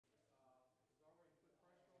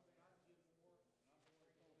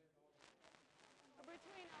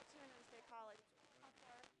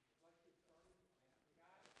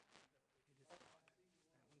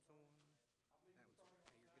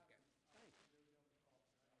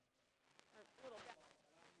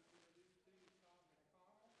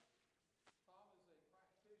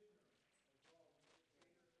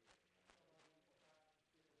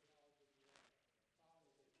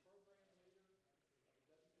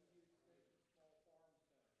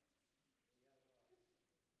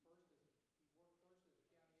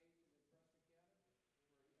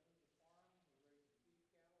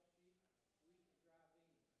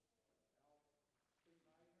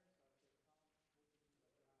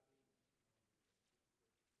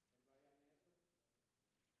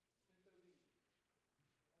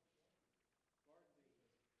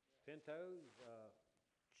Pintos,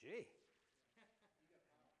 gee.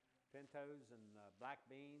 Pintos and black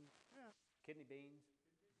beans, kidney beans.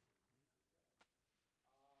 Oh,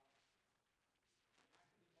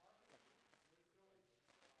 yeah. Led the effort in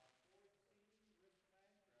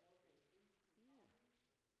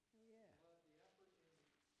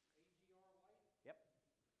AGR Light, Yep.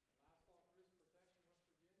 Livestock Risk Protection West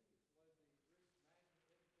Virginia. It's led the risk management education effort for over 20 years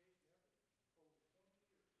in the state of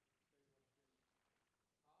West Virginia.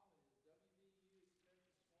 Tom is WVU Extension Small Farm Center conducted the West Virginia Small Farm Conference, which is now in its 9th year.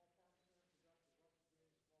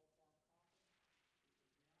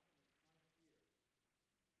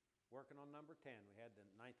 Working on number 10. We had the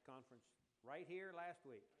 9th conference right here last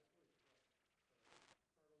week.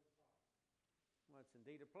 Well, it's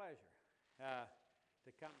indeed a pleasure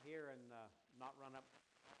to come here and not run up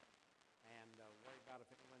and worry about if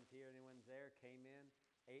anyone's here, anyone's there. Came in,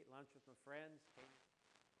 ate lunch with my friends.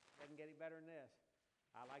 Doesn't get any better than this.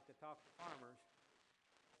 I like to talk to farmers,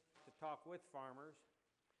 to talk with farmers.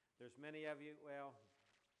 There's many of you, well,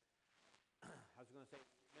 I was going to say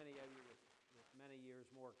many of you with many years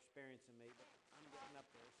more experience than me, but I'm getting up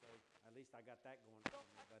there, so at least I got that going for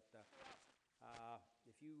me. But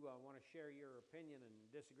if you want to share your opinion and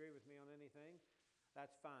disagree with me on anything,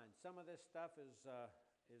 that's fine. Some of this stuff is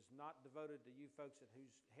not devoted to you folks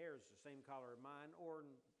whose hair is the same color as mine, or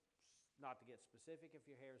not to get specific, if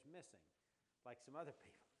your hair is missing, like some other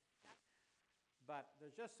people. But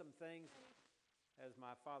there's just some things, as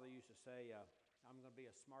my father used to say, I'm going to be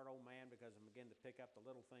a smart old man because I'm beginning to pick up the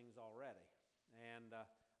little things already. And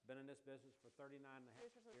I've been in this business for 39 and a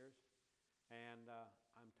half years, and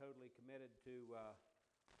I'm totally committed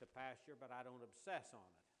to pasture, but I don't obsess on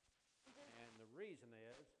it. And the reason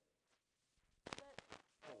is,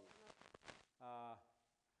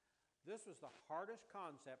 this was the hardest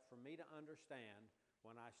concept for me to understand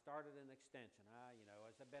when I started in extension. You know,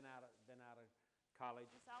 as I've been out of college,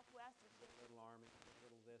 The Southwest, a little Army, a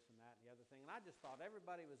little this and that and the other thing, and I just thought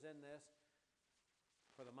everybody was in this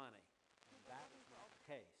for the money. And that was not the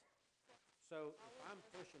case. So if I'm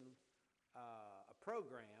pushing a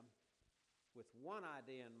program with one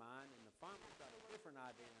idea in mind and the farmer's got a different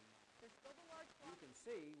idea in mind, you can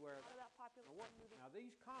see where now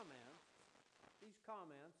these comments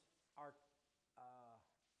are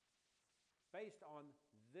based on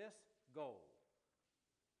this goal: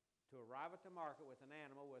 to arrive at the market with an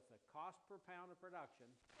animal with a cost per pound of production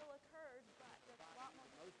still occurred, but there's a lot more.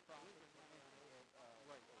 most profit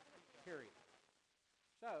period.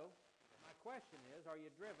 So my question is, are you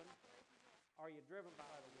driven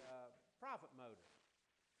by the profit motive?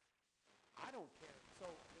 I don't care. So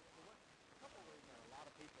a couple of reasons a lot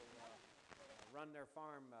of people run their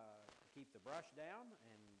farm to keep the brush down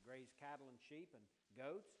and graze cattle and sheep and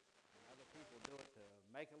goats. And other people do it to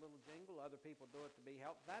make a little jingle. Other people do it to be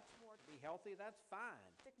healthy. That's fine.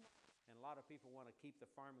 And a lot of people want to keep the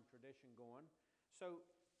farming tradition going. So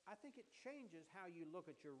I think it changes how you look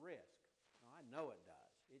at your risk. Well, I know it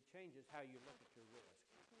does. It changes how you look at your risk.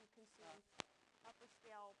 You consume upper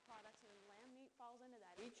scale products, and lamb meat falls into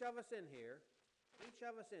that. Each of us in here,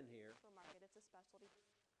 Supermarket, it's a specialty.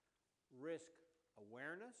 risk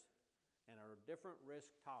awareness and a different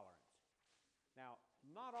risk tolerance. Now,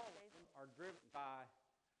 not all of them are driven by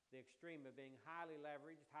the extreme of being highly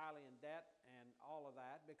leveraged, highly in debt, and all of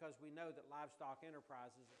that, because we know that livestock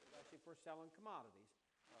enterprises, especially if we're selling commodities,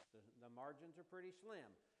 the margins are pretty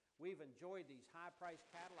slim. We've enjoyed these high-priced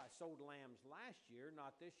cattle. I sold lambs last year,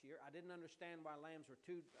 not this year. I didn't understand why lambs were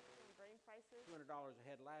 $200 a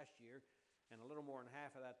head last year, and a little more than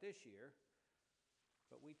half of that this year.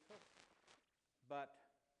 But we took. But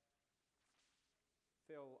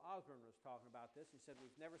Phil Osborne was talking about this. He said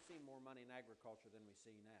we've never seen more money in agriculture than we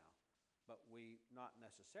see now. But not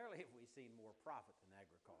necessarily have we seen more profit in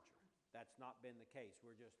agriculture. That's not been the case.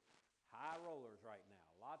 We're just high rollers right now.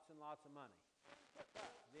 Lots and lots of money.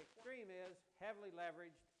 The extreme is heavily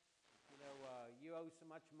leveraged. You know, you owe so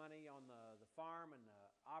much money on the farm and the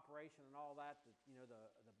operation and all that, you know,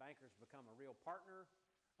 the bankers become a real partner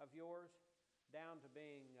of yours, down to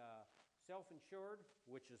being self-insured,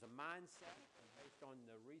 which is a mindset based on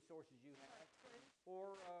the resources you have,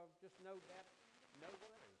 or just no debt, no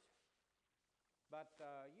worries. But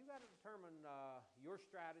you got to determine your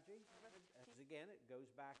strategy. As again, it goes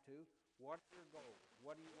back to what's your goal?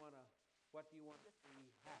 What do you want to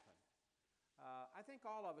see happen? I think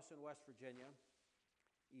all of us in West Virginia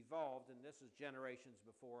evolved, and this is generations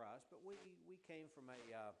before us, but we came from a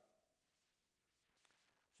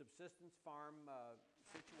subsistence farm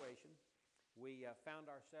situation. We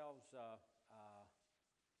found ourselves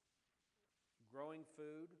growing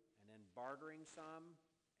food and then bartering some,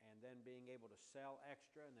 and then being able to sell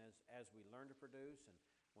extra, and as we learned to produce, and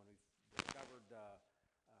when we discovered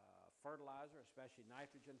fertilizer, especially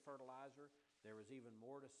nitrogen fertilizer, there was even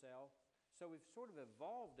more to sell. So we've sort of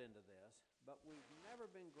evolved into this, but we've never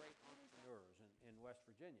been great entrepreneurs in West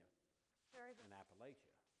Virginia, Very good. in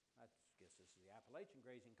Appalachia. I guess this is the Appalachian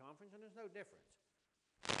Grazing Conference, and there's no difference.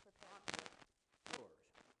 Entrepreneurs.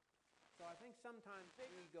 So I think sometimes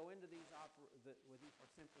we go into these with these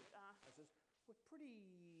simple processes with pretty,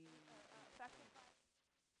 Effective.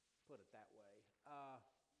 put it that way,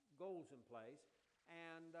 goals in place,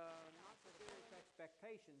 and not serious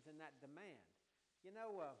expectations in that demand. You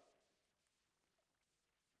know,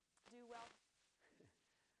 Do well.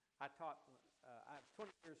 I taught, I was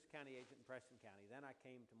 20 years county agent in Preston County. Then I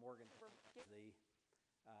came to Morgan, the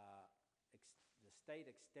state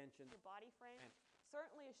extension. Your body frame. And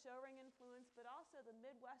Certainly a show ring influence, but also the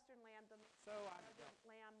Midwestern lamb, the so I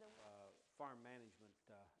lamb, the farm management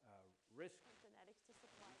risk. genetics to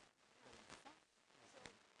supply. So,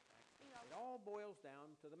 you It know, all boils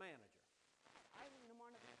down to the manager. I lean them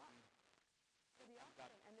on to the farm. To the Got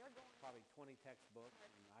auction, and they're going. probably 20 textbooks,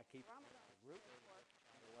 and I keep a group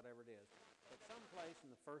or whatever it is. But someplace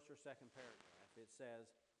in the first or second paragraph, it says,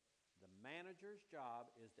 the manager's job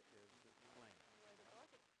is to execute the plan.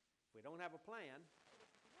 If we don't have a plan,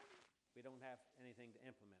 we don't have anything to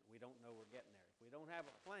implement. We don't know we're getting there. If we don't have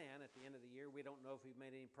a plan at the end of the year, we don't know if we've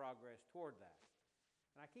made any progress toward that.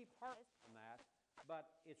 And I keep harping on that,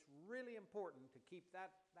 but it's really important to keep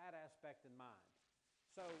that aspect in mind.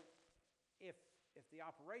 So if the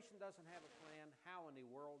operation doesn't have a plan, how in the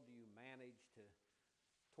world do you manage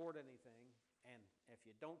toward anything? And if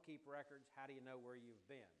you don't keep records, how do you know where you've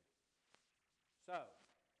been? So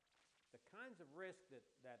the kinds of risk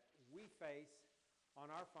that we face on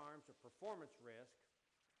our farms are performance risk.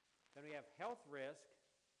 Then we have health risk,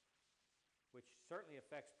 which certainly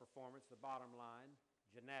affects performance, the bottom line.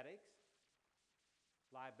 Genetics,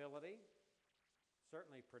 liability,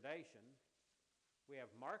 certainly predation. We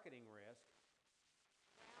have marketing risk,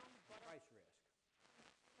 price risk.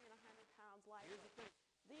 And 100 pounds light. Here's the thing.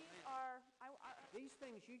 These are, These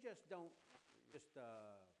things you just don't just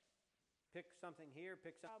pick something here,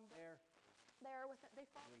 pick something there. they're with, they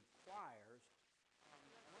fall. Requires,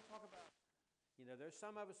 and I talk about, you know, there's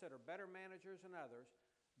some of us that are better managers than others,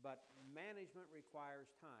 but management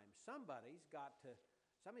requires time. Somebody's got to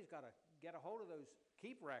get a hold of those,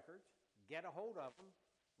 keep records, get a hold of them,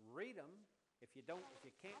 read them. If you can't,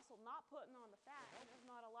 Also not putting on the fat, there's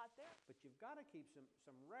not a lot there. but you've got to keep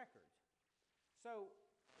some records. So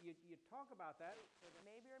you talk about that,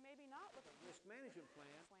 Maybe or maybe not with the risk management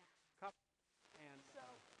plan, slant. and So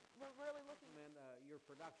we're really looking. implement your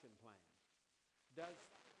production plan.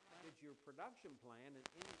 Did your production plan in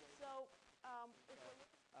any way So if we're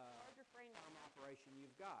looking at the larger frame, farm operation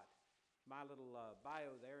you've got? My little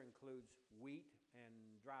bio there includes wheat and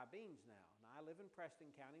dry beans now. Now, I live in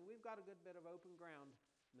Preston County. We've got a good bit of open ground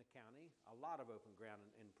in the county, a lot of open ground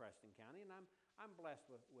in Preston County, and I'm blessed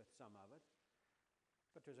with some of it.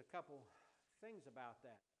 But there's a couple things about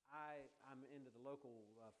that. I'm into the local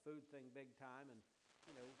food thing big time, and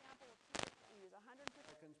you know, example of people that use 150.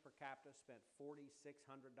 Americans per capita spent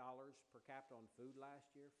 $4,600 per capita on food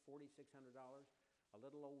last year. $4,600. A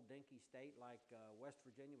little old dinky state like West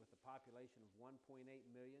Virginia with a population of 1.8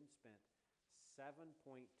 million spent $7.2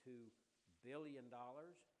 billion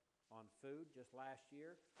on food just last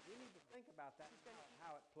year. We need to think about that,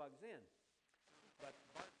 how it plugs in. But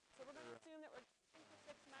So we're going to assume that we're eating for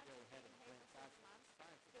 6 months, Go ahead eating and hay for plant 6 months.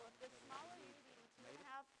 science. So if this smaller unit eating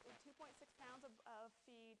 2.6 pounds of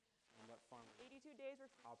feed, and what farm. 82 days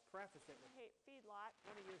worth I'll preface it of with hay feedlot,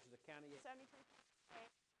 20 years as a county. 73 hay,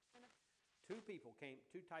 and Two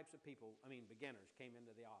types of people, beginners, came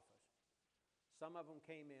into the office. Some of them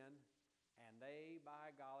came in, and they,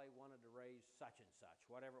 by golly, wanted to raise such and such,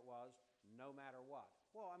 whatever it was, no matter what.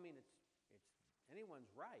 Well, it's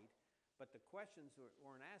anyone's right, but the questions that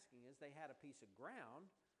weren't asking is they had a piece of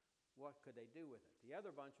ground, what could they do with it? The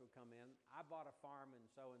other bunch would come in, I bought a farm and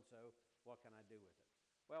so, what can I do with it?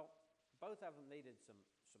 Well, both of them needed some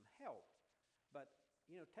help, but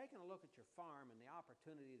taking a look at your farm and the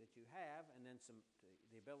opportunity that you have, and then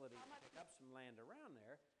the ability to pick up some land around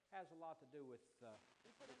there has a lot to do with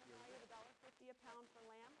you put in the value of $1.50 a pound for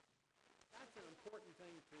lamb. that's an important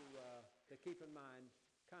thing to keep in mind,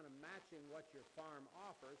 kind of matching what your farm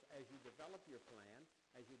offers as you develop your plan,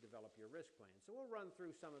 as you develop your risk plan. So we'll run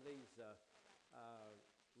through some of these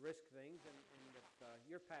risk things, and if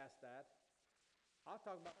you're past that, I'll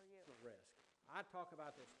talk about risk. I talk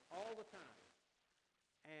about this all the time.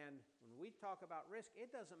 And when we talk about risk,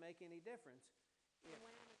 it doesn't make any difference if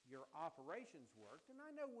your operations worked. And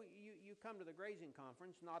I know you come to the grazing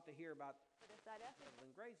conference not to hear about that ethic. other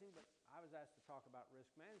than grazing, but I was asked to talk about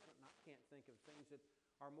risk management, and I can't think of things that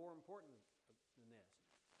are more important than this.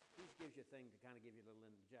 These gives you a thing to kind of give you a little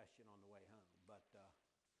indigestion on the way home. But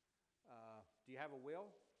do you have a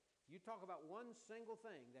will? You talk about one single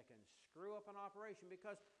thing that can screw up an operation,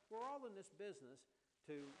 because we're all in this business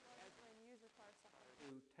to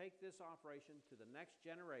take this operation to the next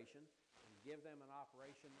generation and give them an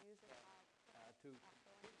operation to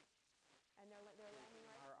and they're landing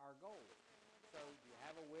right. our goals. So do you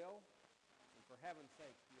have a will? And for heaven's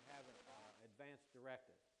sake, do you have an advanced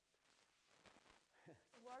directive?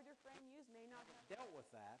 The larger frame used may not have Dealt with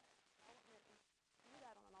that. do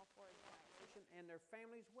that on an all-fours organization. And their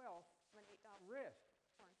family's wealth An risk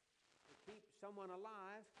to keep someone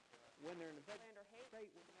alive when they're in a land or hate. state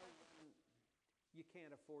where you can't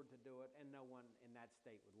afford to do it, and no one in that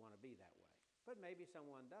state would want to be that way. But maybe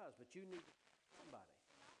someone does, but you need somebody.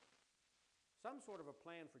 Some sort of a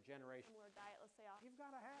plan for generations. Similar diet, let's say off. You've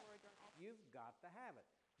got to have it. You've got to have it.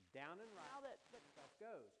 Down and right. Now that stuff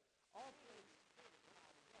goes. All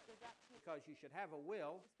does that because you should have a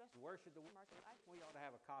will. Especially Where should the will? market? Well, you ought to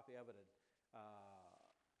have a copy of it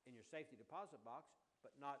in your safety deposit box,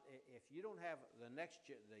 but not if you don't have the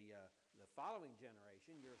the following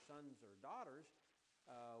generation, your sons or daughters,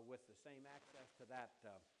 with the same access to that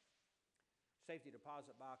safety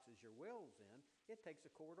deposit box as your will's in. It takes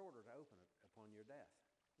a court order to open it upon your death.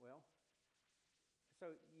 Well,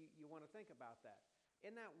 so you want to think about that.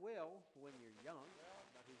 In that will, when you're young,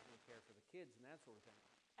 about who's going to care for the kids and that sort of thing.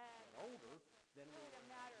 and But older, then it's really a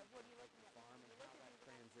matter of what are you looking at. farm and how that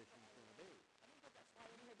transition is going to be. I didn't put that slide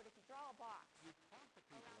in here, but if you draw a box, You talk to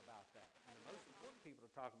people about that. And the most important people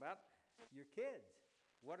to talk about, your kids.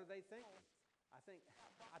 What are they thinking? I think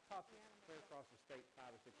I talked clear across the state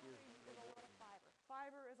 5 or 6 years is ago. a lot of fiber.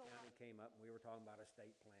 Fiber is a lot. He came up and we were talking about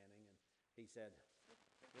estate planning, and he said,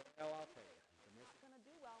 well, I'll tell you. It's not going to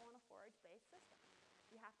do well on a forage-based system.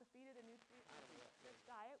 You have to feed it a nutrient-rich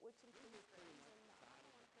diet, which includes grains and I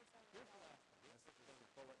don't want to pay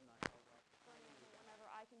whenever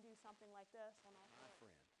I can do something like this on all My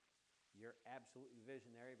friend, you're absolutely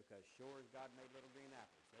visionary, because sure as God made little green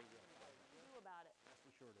apples, they will. what do you do about it? Rest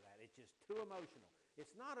assured of that. It's just too emotional.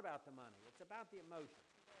 It's not about the money. It's about the emotion.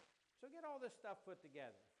 So get all this stuff put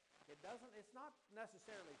together. It's not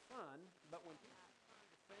necessarily fun, but when people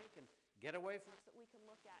think and get away from That we can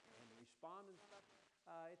look at. and respond and stuff,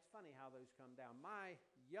 it's funny how those come down. My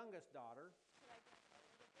youngest daughter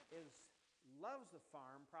loves the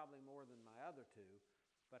farm probably more than my other two,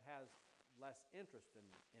 but has less interest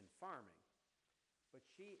in farming. But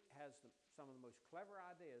she has some of the most clever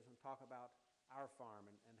ideas and talk about our farm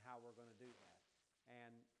and how we're going to do that.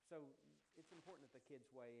 And so it's important that the kids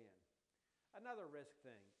weigh in. Another risk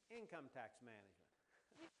thing, income tax management.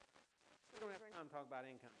 We don't have time to talk about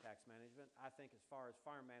income tax management. I think as far as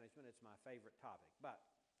farm management, it's my favorite topic. But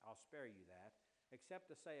I'll spare you that,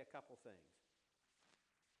 except to say a couple things.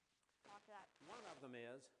 Talk that. One of them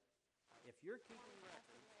is, if you're keeping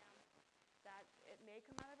records, That it may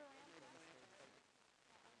come out of a RAM test,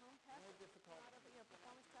 a home test, more difficult out of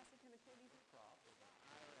performance testing can occur these crop is an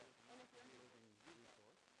IRS and if you're resource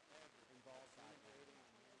involves operating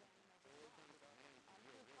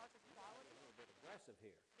process quality, a little bit aggressive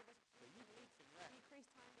here. So you keep some records. decrease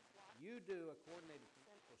time to swat, You do a coordinated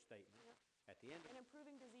financial statement at the end of and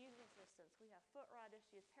improving disease resistance. We have foot rot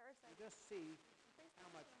issues, you parasites, just see how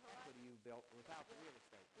much equity you built without the real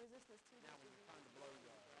estate. resistance to Now, when you're trying to blow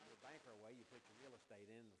your banker away, you put your real estate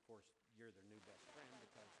in. Of course, you're their new best friend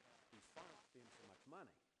because these farms spend so much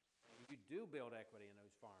money. You do build equity in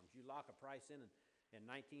those farms. You lock a price in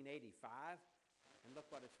 1985, and look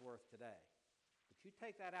what it's worth today. But you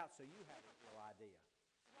take that out so you have a real idea.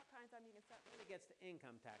 what kinds of you can set. Then it gets to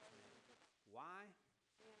income tax management. Why?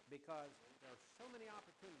 Because there are so many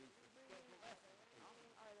opportunities for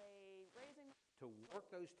Are they raising to work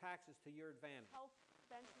those taxes to your advantage. health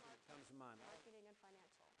benchmarks, Comes to mind. marketing, and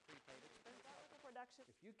financial? Prepaid expenses. Historical production,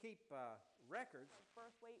 If you keep records,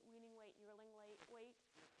 birth weight, weaning weight, yearling weight.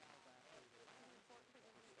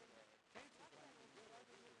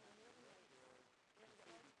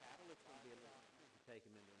 cattle, it's going to be a little if you take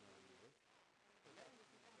them into another year.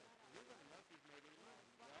 You're going to know if you've made any money.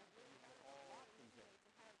 Well, you have all options there.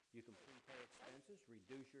 You can prepay expenses,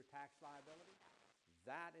 reduce your tax liability.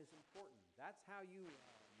 That is important. That's how you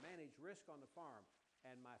manage risk on the farm.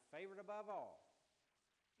 And my favorite above all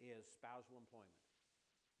is spousal employment.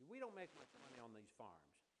 We don't make much money on these farms.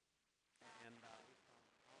 And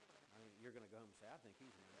I mean, you're going to go home and say, I think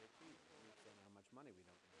he's an idiot too. You're saying how much money we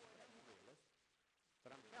don't make. That's realist.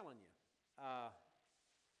 But I'm telling you,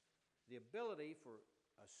 the ability for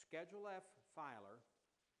a Schedule F filer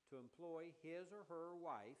to employ his or her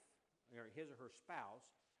wife, or his or her spouse,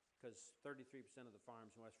 because 33% of the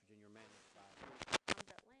farms in West Virginia are managed by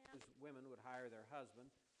that land women would hire their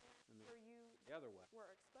husband, and where you the other way.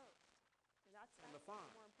 were exposed. And that's On the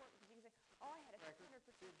farm. more important because you can say, oh, I had a Record,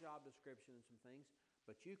 200%. your job description and some things,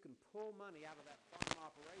 but you can pull money out of that farm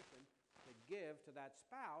operation to give to that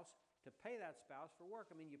spouse, to pay that spouse for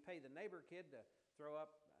work. I mean, you pay the neighbor kid to throw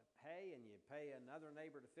up hay, and you pay another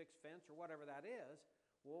neighbor to fix fence or whatever that is.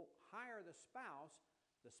 Well, hire the spouse.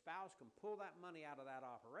 The spouse can pull that money out of that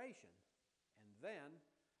operation and then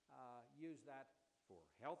use that for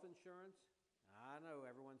health insurance. I know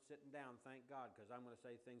everyone's sitting down, thank God, because I'm going to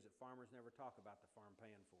say things that farmers never talk about the farm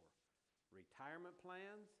paying for. Retirement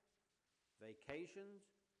plans, vacations,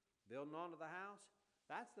 building onto the house.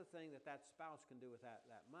 That's the thing that that spouse can do with that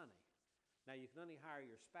money. Now, you can only hire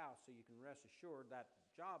your spouse, so you can rest assured that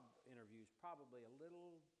job interview is probably a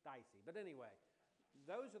little dicey. But anyway,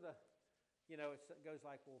 those are the, it goes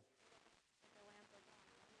like, well, The land for gone.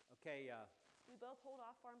 okay, We both hold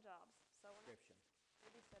off farm jobs. So when description.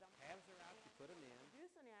 we sit them, Calves are out, you put them in,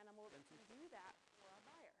 produce an animal that can do that for our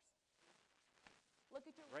buyers. Look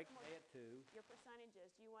at your break pay at 2, your percentages.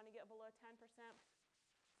 Do you want to get below 10%?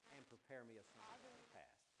 and prepare me a song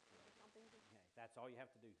pass. Something to, Okay, that's all you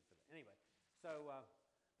have to do for that. Anyway, so,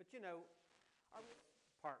 but are we,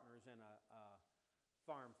 partners in a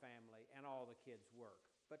farm family, and all the kids work.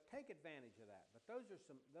 But take advantage of that. But those are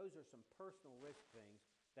some personal risk things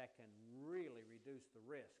that can really reduce the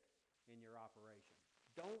risk in your operation.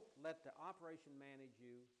 Don't let the operation manage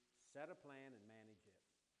you. Set a plan and manage it.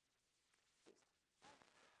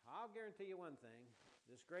 I'll guarantee you one thing.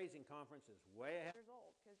 This grazing conference is way ahead years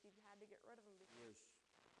old because you had to get rid of them of because years.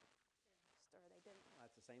 they didn't.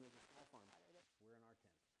 That's the same as a small farm. We're in our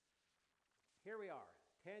 10th. Here we are,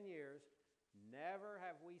 10 years. Never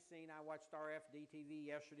have we seen, I watched RFD TV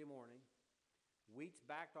yesterday morning. Wheat's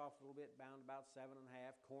backed off a little bit, bound about 7.5.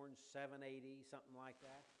 Corn's 7.80, something like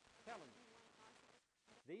that. Tell them,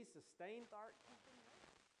 these sustained Start keeping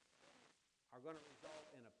those. are going to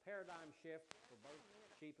result in a paradigm shift for both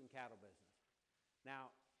sheep and cattle business.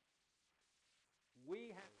 Now,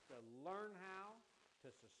 we have to learn how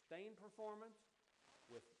to sustain performance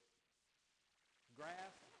with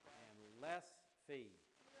grass and less feed.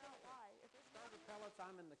 Figure out why. If it's Starter pellets,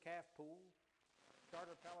 I'm in the calf pool.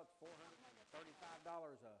 Starter pellets, $435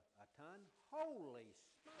 a ton. Holy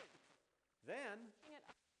smokes. Then, making it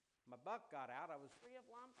my buck got out. I was free of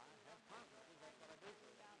lumps. that's what I do.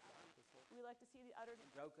 We like to see the udder.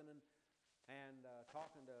 Joking and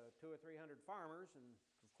talking to 200 or 300 farmers, and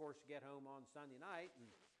of course get home on Sunday night, and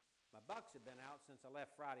my bucks had been out since I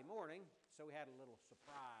left Friday morning, so we had a little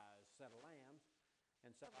surprise set of lambs.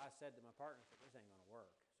 And so I said to my partner, this ain't going to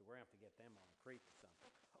work, so we're going to have to get them on a creek or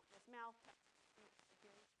something. This mouth.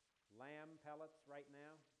 Lamb pellets right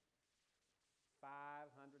now, $500.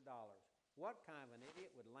 What kind of an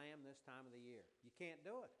idiot would lamb this time of the year? You can't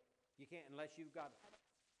do it. You can't unless you've got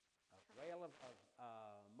a whale of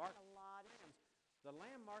market A lot of lambs. The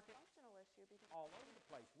lamb market functional issue because all over the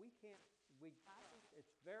place.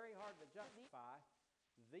 It's very hard to justify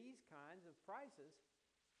these kinds of prices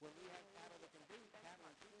when we have cattle that can beat cattle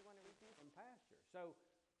we want to reduce. from pasture. So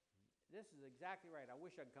this is exactly right. I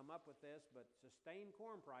wish I'd come up with this, but sustained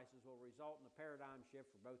corn prices will result in a paradigm shift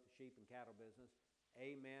for both the sheep and cattle business.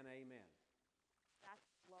 Amen, amen. That's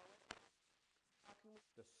lowest. How can we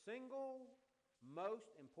The single most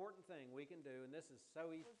important thing we can do, and this is so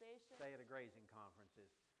easy to utilization, say at a grazing conference, is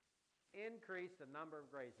increase the number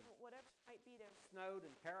of grazing. whatever it might be there. Snowed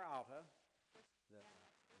in Terra Alta, the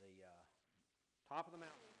top of the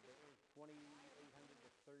mountain, 2,800 to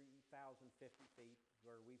 30,050 feet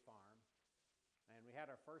where we farm. And we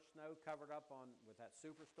had our first snow covered up with that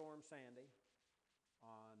superstorm Sandy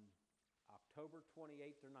on October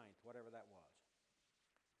 28th or 9th, whatever that was.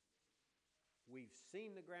 We've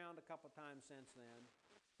seen the ground a couple times since then,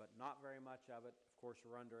 but not very much of it. Of course,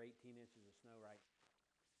 we're under 18 inches of snow right now.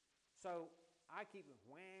 So I keep it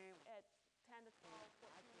wham. At 10 to 12,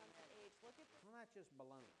 14 months of age. Look at Well, that's just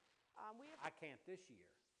baloney. we have I can't this year,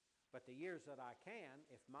 but the years that I can,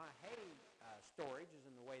 if my hay storage is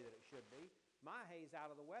in the way that it should be, my hay's out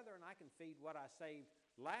of the weather and I can feed what I saved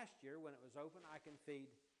last year when it was open, I can feed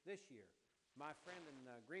this year. My friend in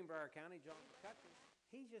Greenbrier County, John McCutcheon,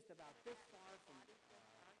 he's just about this far from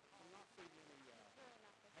not feeding any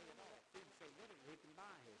hay at all. Feeding so little he can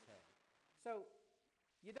buy his hay. So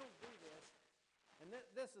you don't do this, and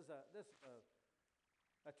this is a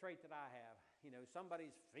trait that I have.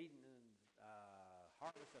 Somebody's feeding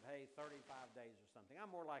harvested hay 35 days or something.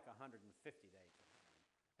 I'm more like 150 days.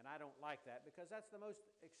 And I don't like that because that's the most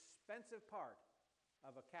expensive part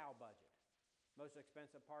of a cow budget, most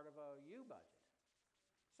expensive part of a ewe budget.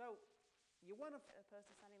 So you want to As opposed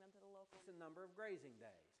to sending them to the local. fix the number of grazing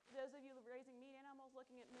days. Those of you raising meat animals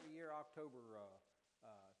looking at Every year, October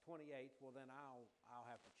 28th, well then I'll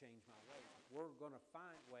have to change my ways. We're going to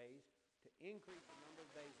find ways to increase the number of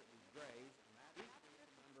days that we graze, and that decrease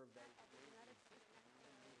the number of days that we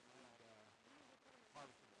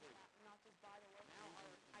harvest fruit. not just buy the local,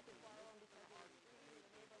 or I could borrow them because it was free, the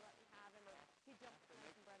neighbor let me have them, or he jumped the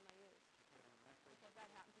fence and bred my ewes. Because that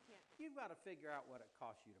happens, you can't. You've got to figure out what it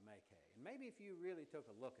costs you to make hay. And maybe if you really took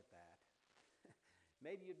a look at that,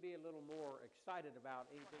 maybe you'd be a little more excited about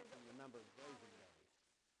increasing the number of grazing days.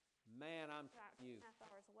 Man, I'm About telling you, 2.5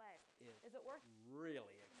 hours away. it's Is it worth? really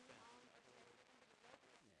expensive.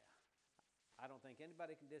 Yeah. I don't think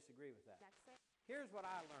anybody can disagree with that. Next thing, Here's what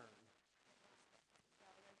I learned. so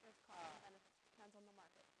there's cost and it depends on the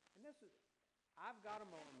market. And this is, I've got a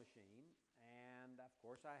mowing machine, and of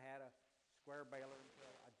course I had a square baler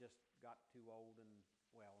until I just got too old and,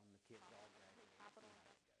 well, and the kids all graduated. Capital.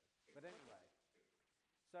 But anyway,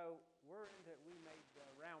 so we made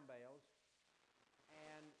round bales,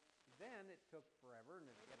 and then it took forever, and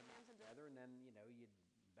to get them all together, and then, you know, you'd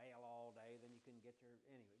bale all day, then you couldn't get your,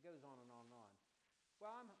 anyway, it goes on and on and on.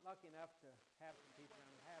 Well, I'm lucky enough to have some people around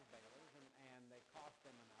who have balers, and they cost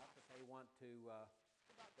them enough that they want to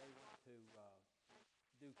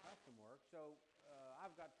do custom work. So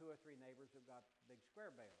I've got 2 or 3 neighbors who've got big square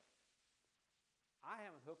balers. I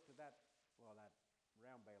haven't hooked to that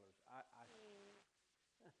round balers. I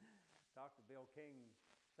talked to Bill King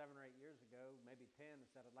 7 or 8 years ago, maybe 10, and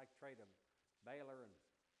said I'd like to trade a baler and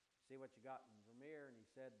see what you got in Vermeer. And he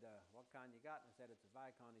said, what kind you got? And I said, it's a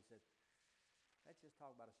Vicon. He said, let's just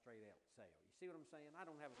talk about a straight out sale. You see what I'm saying? I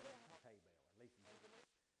don't have a hay baler, at least in Vermeer.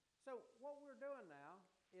 So what we're doing now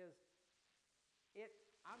is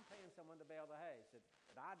I'm paying someone to bale the hay. Said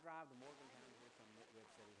I drive to Morgantown here, some nitwit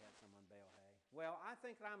said he had someone bale hay. Well, I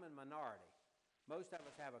think I'm in minority. Most of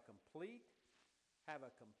us have a complete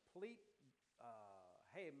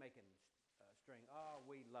hay making string. Oh,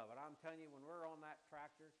 we love it. I'm telling you, when we're on that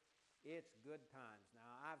tractor, it's good times.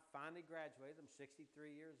 Now, I've finally graduated. I'm 63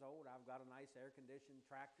 years old. I've got a nice air-conditioned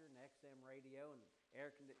tractor, an XM radio, and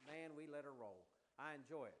man, we let her roll. I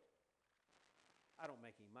enjoy it. I don't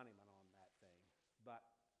make any money on that thing. But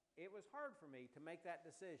it was hard for me to make that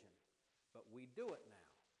decision. But we do it now.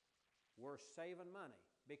 We're saving money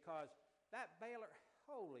because that baler,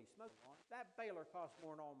 holy smoke, that baler costs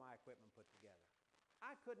more than all my equipment put together.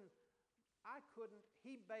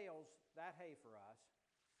 He bales that hay for us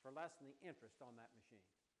for less than the interest on that machine.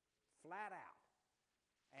 Flat out.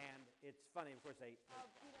 And it's funny, of course, You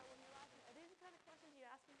know, when you're asking, are these the kind of questions you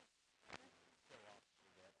ask me? show off a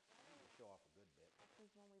good bit. Show off a good bit. This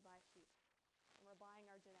is when we buy sheep. And we're buying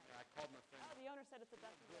our genetics. I called my friend. Oh, the owner said it's the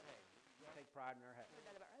best. Good hay. We take pride in our hay.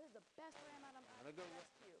 This is the best ram out of I'm gonna go best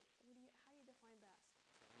you. How do you define best?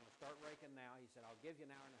 I'm going to start raking now. He said, I'll give you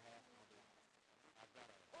an hour and a half. I've got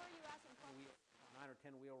Or are you asking a 9 or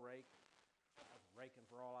 10 wheel rake. I was raking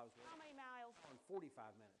for all I was how working many miles? on 45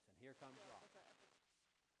 minutes, and here comes rock.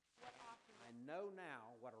 What options? I know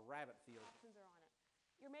now what a rabbit feels. Options are on it.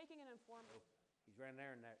 You're making an informed. He's running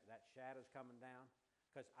there, and that shadow's coming down.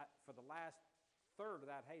 Because for the last third of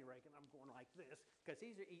that hay raking, I'm going like this, because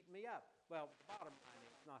he's eating me up. Well, bottom line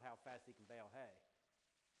is, it's not how fast he can bale hay.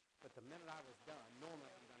 But the minute I was done,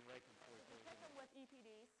 normally I'm done raking before he goes Hit in. them with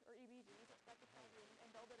EPDs or EBDs, expected value,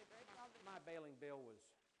 and they'll do a great job. My baling bill was,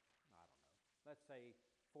 I don't know, let's say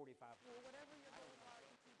 45. Well, whatever your goals are,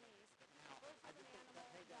 EPDs. Now, Versus I an just animal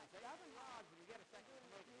hey guys, that doesn't odds when you get a second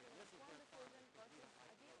promotion, and this is informed where decision versus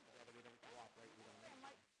a deal. together we don't cooperate, we don't. And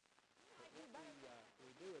might do What better.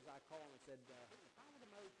 we do is I call him and said, if I were to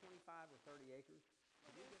mow 25 or 30 acres,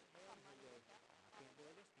 could you get it baled? And he goes, I can't do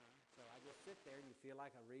it this time. So I just sit there and you feel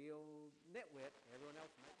like a real nitwit. Everyone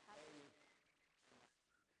else makes hay.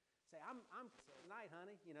 Say, I'm tonight,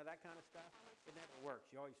 honey, you know, that kind of stuff. It never works.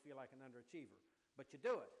 You always feel like an underachiever. But you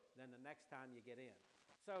do it, then the next time you get in.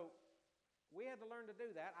 So we had to learn to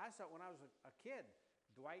do that. I saw it when I was a kid.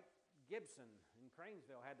 Dwight Gibson in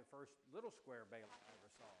Cranesville had the first little square bale I ever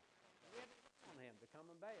saw. We had to lean on him to come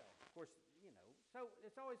and bale. Of course, you know, so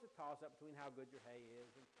it's always a toss-up between how good your hay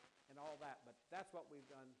is and all that. But that's what we've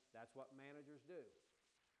done. That's what managers do.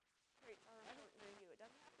 Great, or important to you. It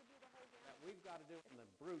doesn't have to be the whole That game. we've got to do in the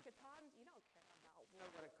brute. Catons, you don't care about You know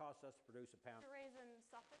what it costs us to produce a pound? You're raising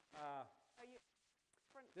Suffolk. Uh, Are you?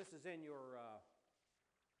 This is in your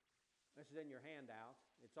handout.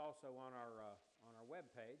 It's also on our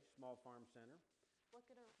webpage, Small Farm Center. Look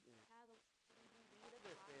at her. Have a What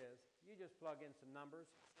this is, you just plug in some numbers,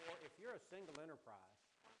 or if you're a single enterprise,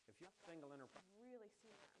 If you're single enterprise, Really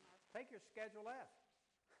seen that in our take your Schedule F.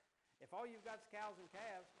 If all you've got is cows and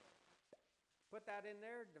calves, put that in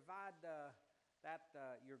there, divide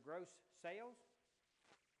your gross sales,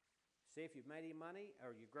 see if you've made any money,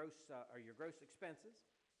 or your gross expenses,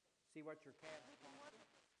 see what your calves cost,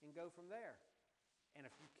 and go from there. And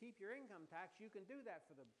if you keep your income tax, you can do that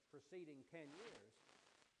for the preceding 10 years,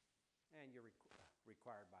 and you're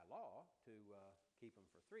required by law to keep them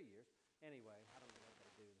for 3 years. Anyway, I don't know what they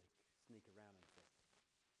do. They sneak around and say,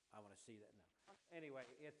 I want to see that. No. Anyway,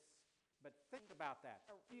 but think about that.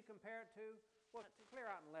 Who you compare it to? Well, clear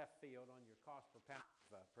out in left field on your cost per pound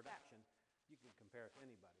of production. You can compare it to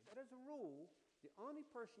anybody. But as a rule, the only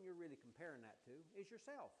person you're really comparing that to is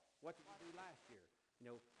yourself. What did you do last year?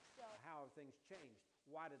 How have things changed?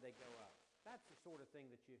 Why did they go up? That's the sort of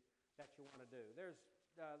thing that you want to do.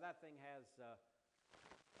 That thing has a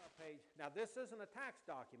page. Now, this isn't a tax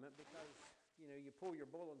document because you pull your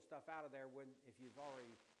bull and stuff out of there if you've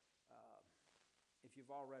already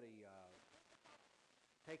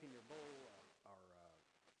taken your bull or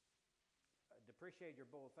depreciated your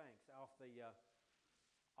bull. Thanks off of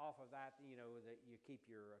that. That you keep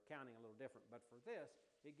your accounting a little different. But for this,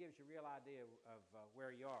 it gives you a real idea of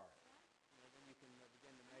where you are. Then you can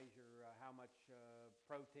begin to measure how much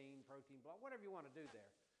protein block, whatever you want to do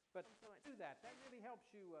there. But do that. That really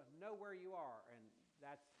helps you know where you are, and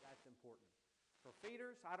that's important. For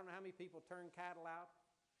feeders, I don't know how many people turn cattle out.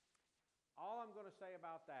 All I'm going to say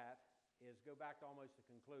about that is go back to almost the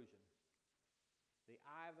conclusion. The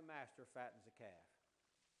eye of the master fattens a calf.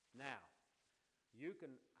 Now,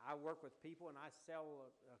 I work with people, and I sell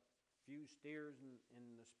a few steers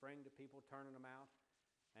in the spring to people, turning them out,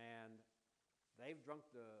 and they've drunk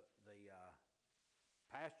the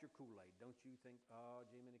pasture Kool-Aid. Don't you think, oh,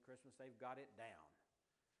 gee, many Christmas, they've got it down.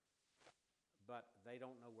 But they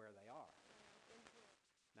don't know where they are.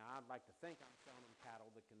 Now, I'd like to think I'm selling them cattle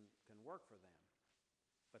that can work for them.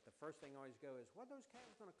 But the first thing I always go is, what are those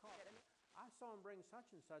calves going to cost? I saw them bring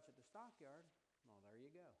such and such at the stockyard. Well, there you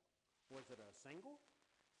go. Was it a single?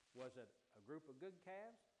 Was it a group of good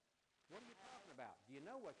calves? What are you talking about? Do you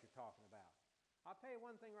know what you're talking about? I'll tell you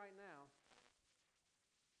one thing right now.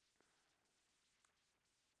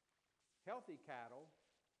 Healthy cattle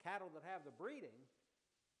that have the breeding,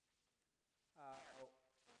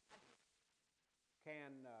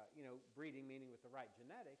 breeding meaning with the right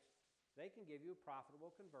genetics, they can give you a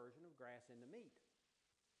profitable conversion of grass into meat.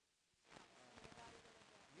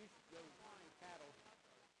 You should go find cattle.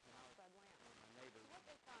 My neighbor. What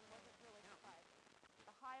they found wasn't really surprising.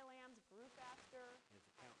 The high lambs grew faster. His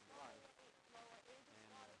accountant wife. Lower age of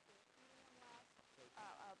slaughter, so you're feeding them less.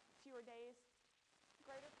 Fewer days.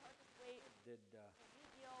 Greater carcass weight. Did meat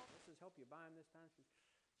yield. Mrs. help you buy them this time?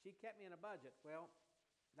 She kept me in a budget. Well,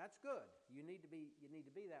 that's good. You need to be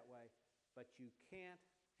that way, but you can't.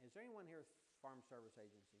 Is there anyone here with Farm Service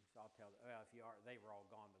Agency? So I'll tell. Well, if you are, they were all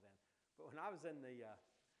gone by then. But when I was a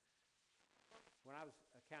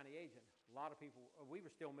county agent, a lot of people, we were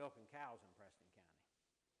still milking cows in Preston County,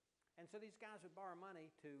 and so these guys would borrow money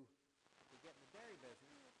to get in the dairy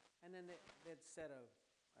business, and then they'd set a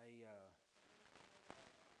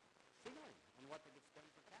ceiling on what they could spend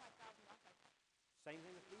for cows. Same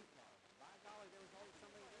thing with beef cows. By golly, there was always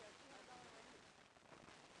somebody there.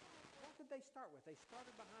 What did they start with? They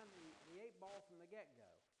started behind the 8-ball from the get-go.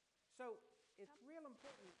 So it's real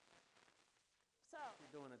important. So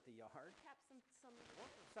You're doing at the yard. Kept some.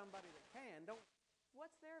 Work with somebody that can. Don't.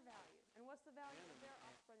 What's their value, and what's the value of their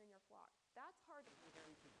offspring in your flock? That's hard to. You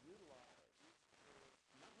should utilize.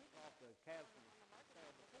 Not off the calves from the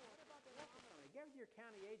sale before. What about the Get with your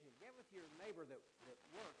county agent. Get with your neighbor that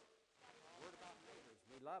works. Word about neighbors.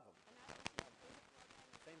 We love them.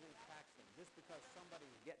 Same thing with taxing. Just because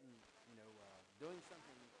somebody's doing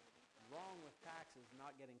something wrong with taxes,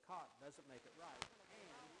 not getting caught, doesn't make it right. And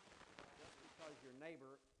just because your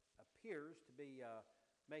neighbor appears to be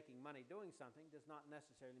making money doing something does not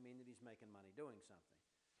necessarily mean that he's making money doing something.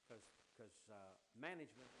 Because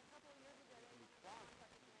management can be plausible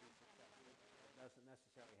to be successful. It doesn't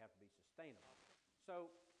necessarily have to be sustainable. So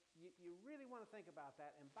you really want to think about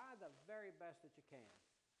that and buy the very best that you can.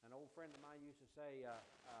 An old friend of mine used to say,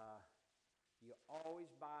 you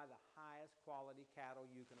always buy the highest quality cattle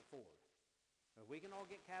you can afford. If we can all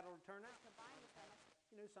get cattle to turn out, some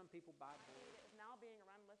people buy bulls. It is now being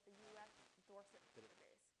run with the U.S. Dorset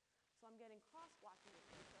database. So I'm getting cross-blocking.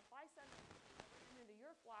 So if I send it into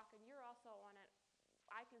your flock and you're also on it,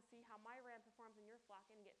 I can see how my ram performs in your flock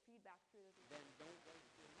and get feedback through the. Then don't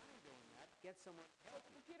waste your money doing that. Get someone to help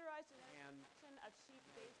you. Computerized generation of sheep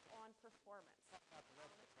based on performance. Talk about the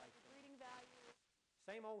rest of the price. Breeding value.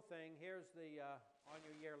 Same old thing. Here's the on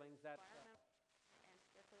your yearlings, that and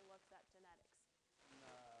strictly looks at genetics.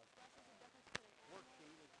 uh, Stresses the difference between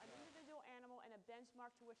worksheet is an individual animal and a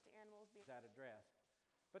benchmark to which the animal is being. that address.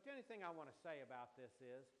 But the only thing I want to say about this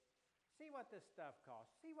is, see what this stuff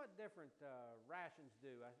costs. See what different rations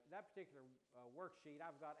do. That particular worksheet,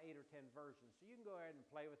 I've got 8 or 10 versions, so you can go ahead and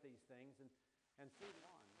play with these things and see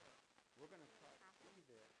one. We're going to try to see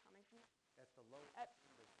this Coming from at the low At-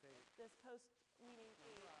 end of fig. this post-weaning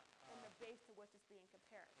feed and the base to which it's being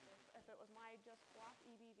compared. If it was my just block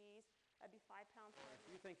EBVs, that'd be 5 pounds per If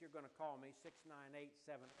you think you're going to call me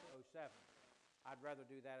 698-7007, I'd rather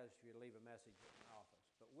do that as if you leave a message in my office.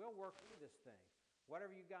 But we'll work through this thing,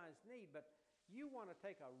 whatever you guys need. But you want to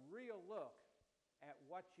take a real look at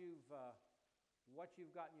what you've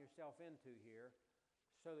gotten yourself into here,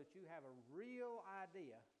 so that you have a real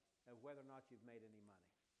idea of whether or not you've made any money.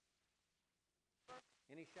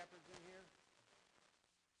 Any shepherds in here?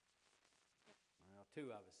 Well,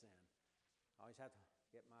 2 of us then. I always have to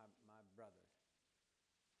get my brothers.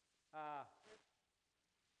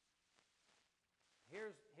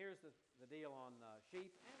 Here's the deal on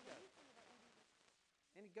sheep and goats.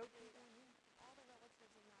 Any goat sheep in here? all the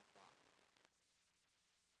relatives in that flock.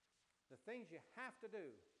 The things you have to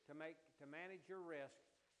do to manage your risk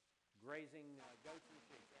grazing goats and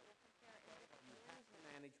sheep. It will compare You have to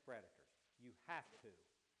manage predators. You have to.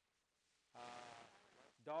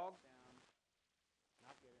 Dog down.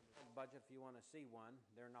 Not get into the budget if you want to see one.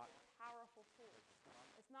 They're not powerful tools.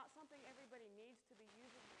 It's not something everybody needs to be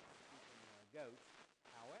using. keeping goats.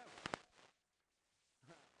 However,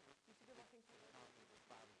 You should be looking for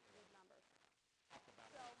these numbers. talk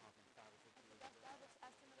about So, it in 5 or 6 That's the years. best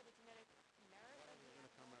estimate of the genetic merit of the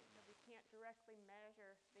gonna come up- because we can't directly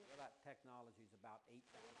measure the. Well, that technology is about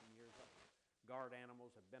 8,000 years old. Guard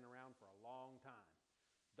animals have been around for a long time.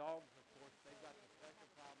 Dogs, of course, they've got the special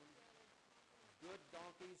problems. Good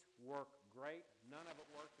donkeys work great. None of it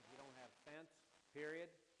works if you don't have fence, period.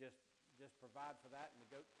 Just provide for that, and the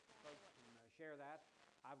goat folks can share that.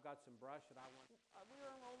 I've got some brush that I want. We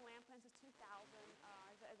were enrolled in lamb fence since 2000,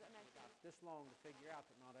 as I mentioned. About this long to figure out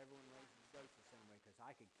that not everyone raises goats the same way, because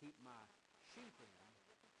I could keep my sheep in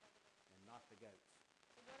and not the goats.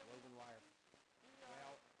 Woven wire.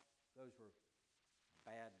 Well, those were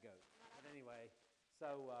bad goats. But anyway,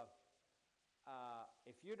 so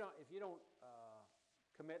if you don't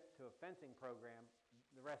commit to a fencing program,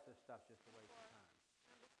 the rest of the stuff's just a waste of time.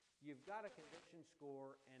 You've got a condition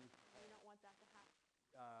score and We don't want that to happen.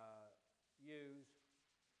 ewes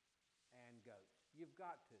and goats. You've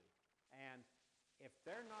got to. And if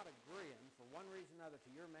they're not agreeing for one reason or another to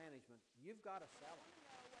your management, you've got to sell them.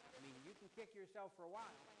 I mean, you can kick yourself for a while.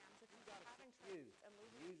 Lambs, if You've you're got to having fix ewes. and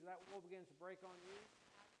losing, Ewes, that wool begins to break on you,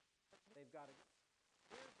 they've got to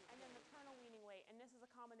and then maternal weaning weight, and this is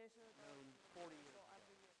a combination of known the 40 years of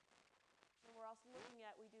the year. And we're also looking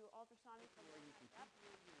at, we do ultrasonic from where you can up,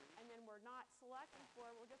 and then we're not selecting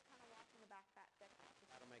for, we're just kind of watching the back fat thickness.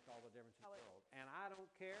 That'll make all the difference in How the it- world. And I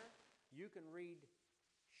don't care. You can read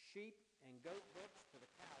sheep and goat books to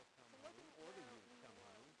the cows come So home looking or the where ewes we come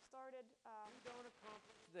home. started, You don't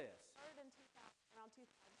accomplish this. started in 2000, around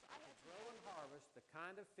 2000. So I had Grow and harvest the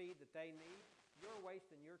kind of feed that they need. You're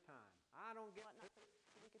wasting your time. I don't get what to not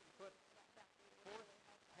so we could put that back. horse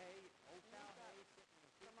hay, old cow hay sitting in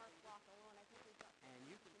a From our flock alone, I think we've got. and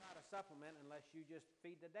you can try to supplement unless you just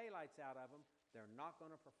feed the daylights out of them. They're not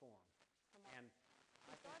going to perform. From our- And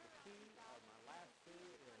I think the key of my last 2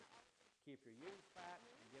 is keep your ewes fat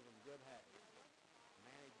and give them good hay.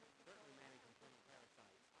 Certainly manage them from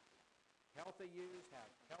parasites. Healthy ewes have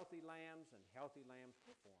healthy lambs, and healthy lambs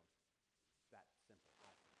perform. That simple.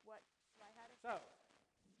 I think. What I had, So,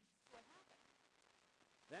 what happened?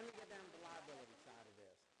 then we get down to the liability side of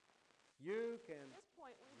this. You can, At this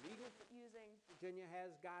point, we Legal started using, Virginia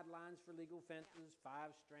has guidelines for legal fences,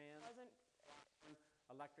 5 strands, wasn't,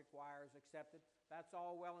 electric wires accepted. That's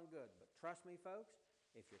all well and good. But trust me, folks,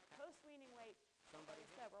 if you're post-weaning weight, somebody,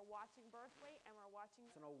 like I said, we're watching birth weight and we're watching.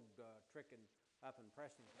 it's an old trick up in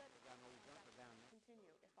Preston. We've got an old junker down there.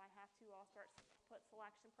 Continue. If I have to, I'll start put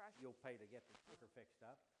selection pressure. You'll pay to get the sticker fixed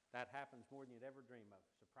up. That happens more than you'd ever dream of.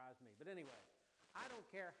 Surprised me. But anyway, I don't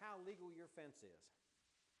care how legal your fence is.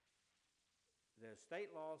 The state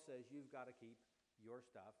law says you've got to keep your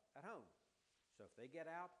stuff at home. So if they get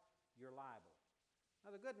out, you're liable. Now,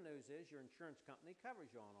 the good news is your insurance company covers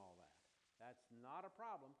you on all that. That's not a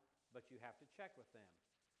problem, but you have to check with them.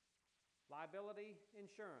 Liability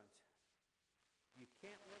insurance. You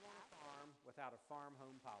can't live on a farm without a farm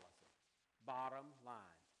home policy. Bottom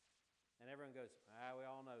line. And everyone goes, we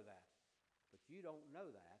all know that. But you don't know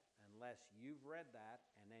that unless you've read that,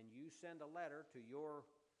 and then you send a letter to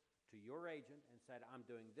to your agent and said, I'm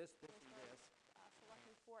doing this, this, and this.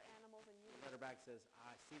 Selecting 4 animals and you. The letter back says,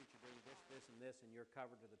 I see that you're doing this, this, and this, and you're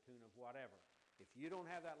covered to the tune of whatever. If you don't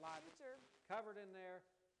have that liability covered in there,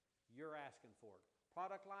 you're asking for it.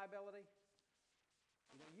 Product liability,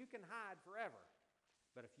 you can hide forever.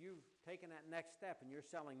 But if you've taken that next step and you're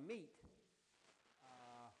selling meat,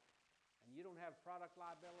 and you don't have product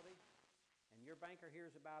liability, and your banker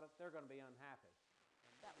hears about it, they're going to be unhappy.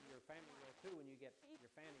 And your family will too when you get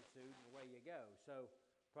your family sued, and away you go. So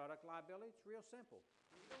product liability, it's real simple.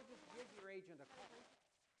 You don't just give your agent a call.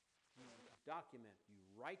 You document. You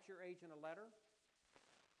write your agent a letter,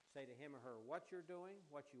 say to him or her what you're doing,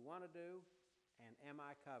 what you want to do, and am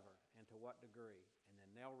I covered, and to what degree? And then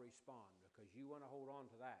they'll respond because you want to hold on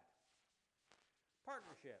to that.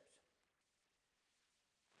 Partnerships.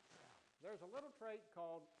 There's a little trait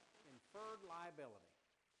called inferred liability.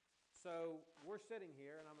 So we're sitting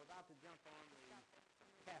here, and I'm about to jump on the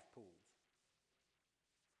calf pools.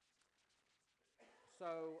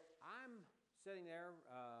 So I'm sitting there.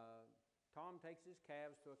 Tom takes his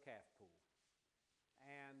calves to a calf pool,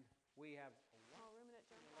 and we have a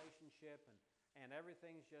wonderful relationship, and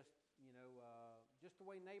everything's just just the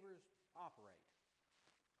way neighbors operate.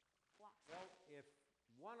 Well, if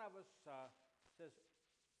one of us says,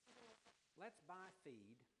 let's buy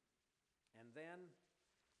feed, and then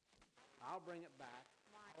I'll bring it back.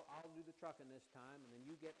 I'll do the trucking this time, and then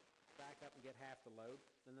you get back up and get half the load.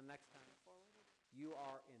 Then the next time, you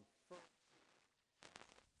are inferred.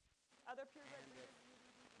 Other peer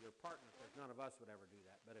Your partner, because none of us would ever do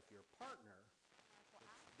that, but if your partner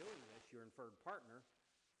that's doing this, your inferred partner,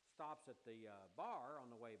 stops at the bar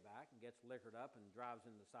on the way back and gets liquored up and drives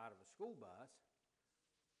in the side of a school bus,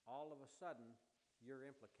 all of a sudden, you're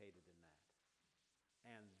implicated in that.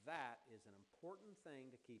 And that is an important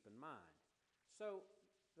thing to keep in mind. So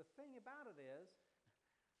the thing about it is,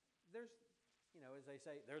 there's, as they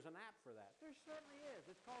say, there's an app for that. There certainly is.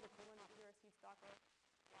 It's called a either a seed stocker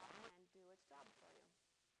and do its job for you.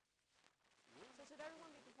 So should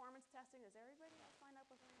everyone be performance testing? Does everybody sign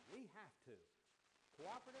up with me? We have to.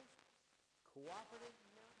 Cooperative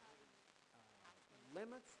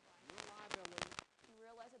limits your liability. You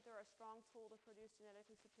realize that they're a strong tool to produce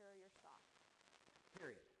genetically superior stock.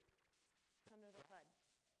 Period. Under the hood.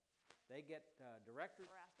 They get director's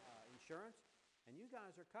insurance, and you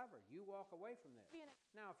guys are covered. You walk away from this.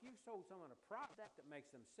 Now, if you sold someone a product that makes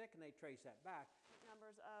them sick and they trace that back,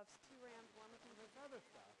 numbers of 2 rams, Wilmington, there's other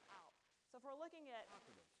stuff. Out. So if we're looking at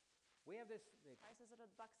we have this prices at $1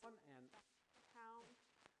 and pound.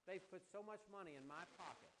 They've put so much money in my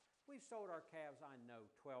pocket. We've sold our calves, I know,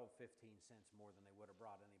 12, 15 cents more than they would have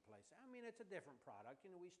brought anyplace. I mean, it's a different product.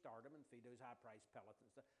 We start them and feed those high-priced pellets and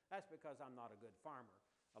stuff. That's because I'm not a good farmer.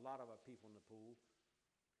 A lot of people in the pool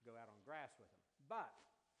go out on grass with them. But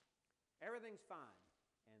everything's fine.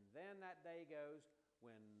 And then that day goes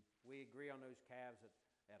when we agree on those calves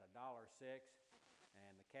at $1.06,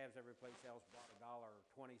 and the calves every place else bought $1.26,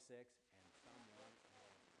 and someone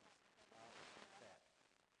upset.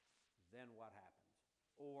 Then what happens?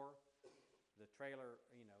 Or the trailer,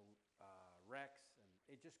 wrecks, and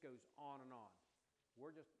it just goes on and on.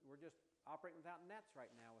 We're just operating without nets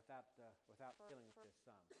right now, without dealing with this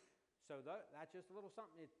sum. So that's just a little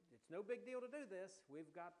something. It's no big deal to do this.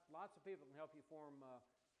 We've got lots of people that can help you form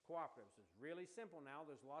cooperatives. It's really simple now.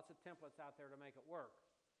 There's lots of templates out there to make it work.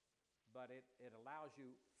 But it allows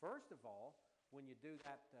you, first of all, when you do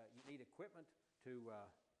that, you need equipment to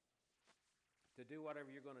do whatever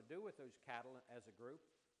you're going to do with those cattle as a group.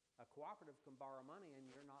 A cooperative can borrow money, and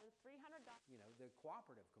you're not. $300. The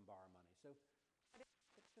cooperative can borrow money. So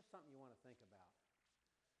it's just something you want to think about.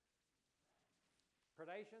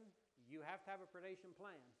 Predation, you have to have a predation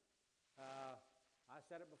plan. I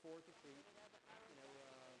said it before at the feed.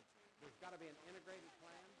 There's got to be an integrated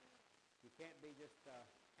plan. You can't be just,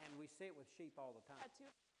 and we see it with sheep all the time. It's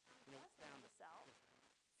down to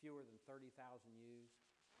fewer than 30,000 ewes.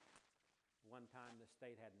 One time the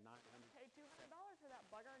state had 900. Paid $200 for that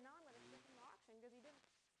bugger. Now I'm going to stick him in auction because he didn't.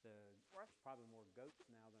 There's probably more goats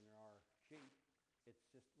now than there are sheep. It's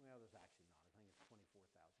just, there's actually not. I think it's 24,000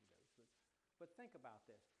 goats. But think about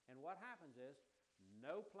this. And what happens is,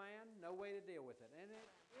 no plan, no way to deal with it. And it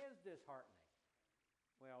is disheartening.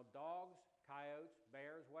 Well, dogs, coyotes,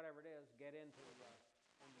 bears, whatever it is, get into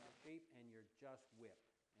your sheep, and you're just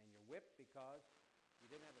whipped. And you're whipped because you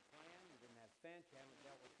didn't have a plan, you didn't have fence, you haven't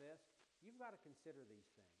dealt with this. You've got to consider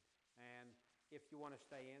these things. And if you want to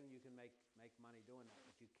stay in, you can make money doing that.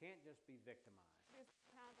 But you can't just be victimized.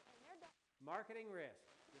 Marketing risk.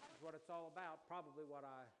 This is what it's all about. Probably what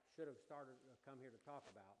I should have come here to talk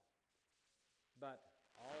about. But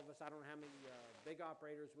all of us, I don't know how many big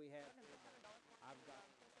operators we have. I've got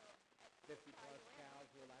 50-plus cows.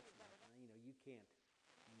 Well, that's, you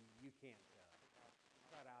can't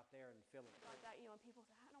cut out there and fill it. Like that, when people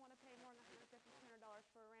say, I don't want to pay more than $150, $200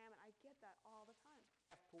 for a ram, and I get that all the time.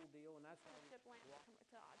 Pool deal, and that's why we Ship land to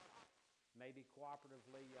maybe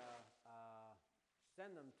cooperatively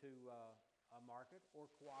send them to a market or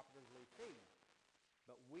cooperatively feed.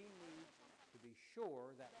 But we need to be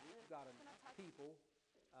sure that we've got enough people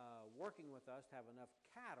working with us to have enough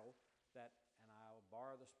cattle that, and I'll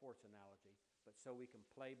borrow the sports analogy, but so we can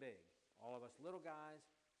play big. All of us little guys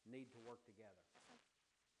need to work together.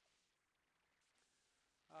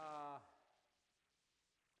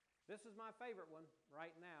 This is my favorite one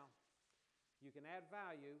right now. You can add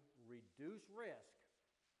value, reduce risk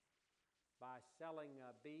by selling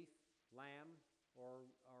beef, lamb, or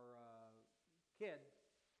kid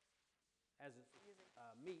as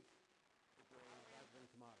meat rather than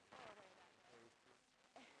commodity.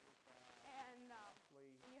 And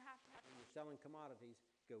you have to have. When you're selling commodities,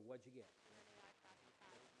 go, what'd you get? When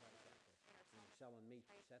you're selling meat,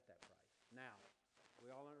 you set that price. Now, we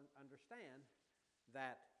all understand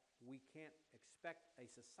that we can't expect a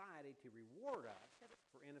society to reward us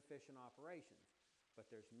for inefficient operations. But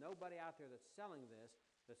there's nobody out there that's selling this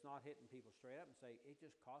that's not hitting people straight up and say, it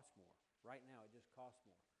just costs more. Right now, it just costs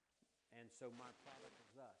more. And so my product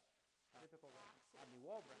is thus. Typical Rodney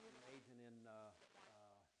Walbrecht, an agent in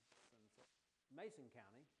Mason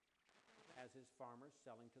County, has his farmers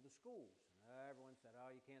selling to the schools. Everyone said,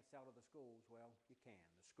 oh, you can't sell to the schools. Well, you can.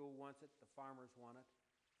 The school wants it. The farmers want it.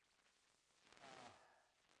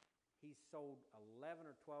 He's sold 11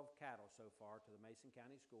 or 12 cattle so far to the Mason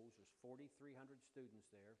County schools. There's 4,300 students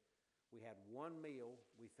there. We had one meal.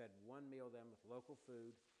 We fed one meal them with local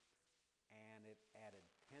food, and it added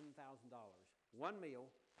 $10,000. One meal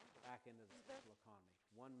back into the local economy.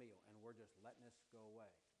 One meal, and we're just letting this go away.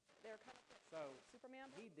 They're kind of so Superman.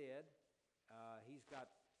 He did. He's got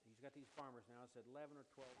these farmers now. I said 11 or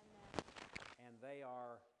 12, and they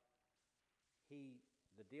are.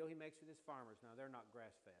 The deal he makes with his farmers, now they're not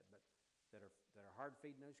grass-fed, but that are hard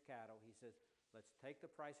feeding those cattle, he says, let's take the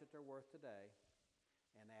price that they're worth today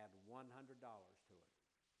and add $100 to it,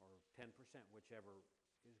 or 10%, whichever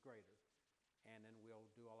is greater, and then we'll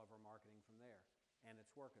do all of our marketing from there. And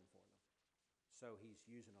it's working for them. So he's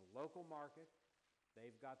using a local market.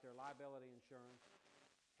 They've got their liability insurance,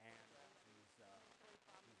 and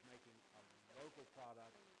he's making a local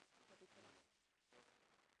product.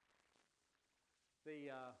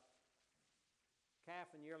 The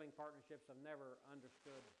calf and yearling partnerships I've never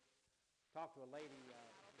understood. Talked to a lady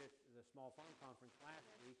at the Small Farm Conference last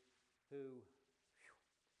week who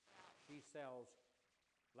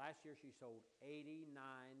last year she sold 89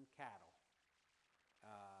 cattle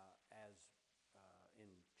in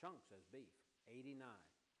chunks as beef, 89.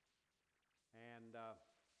 And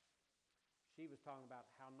she was talking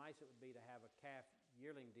about how nice it would be to have a calf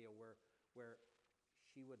yearling deal where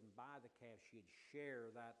she wouldn't buy the calves, she'd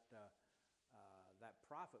share that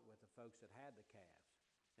profit with the folks that had the calves.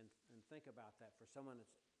 And think about that for someone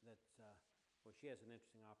well, she has an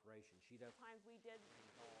interesting operation. She does times we did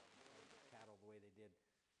cattle the way they did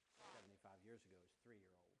 75 years ago as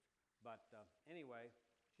 3-year-olds. But anyway,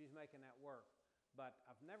 she's making that work. But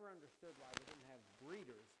I've never understood why we didn't have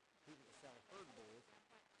breeders, people that sell herd bulls,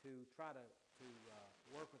 to try to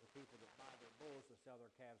work with the people that buy their bulls to sell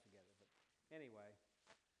their calves together. But anyway,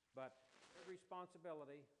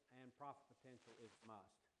 responsibility and profit potential is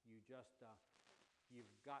must. You've got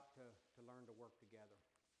to learn to work together.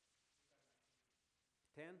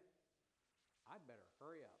 10, I'd better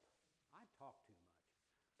hurry up. I talk too much.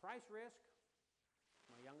 Price risk,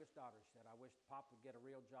 my youngest daughter said, I wish Pop would get a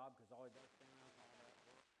real job because all he does is stand around and all that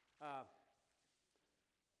work.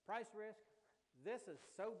 Price risk, this is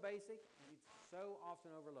so basic and it's so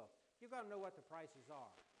often overlooked. You've got to know what the prices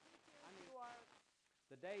are. I mean,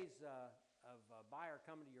 the days of a buyer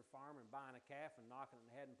coming to your farm and buying a calf and knocking it in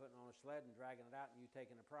the head and putting it on a sled and dragging it out and you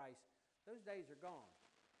taking a price, those days are gone.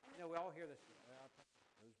 We all hear this,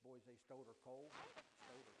 those boys, they stole her coal.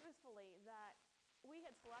 Truthfully, that we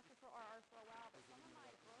had selected for RR for a while, but some of my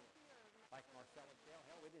grocery or like Marcellus Shale,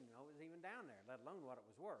 hell, we didn't know it was even down there, let alone what it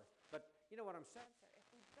was worth. But you know what I'm saying? If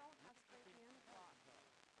we don't have straight hand cloth,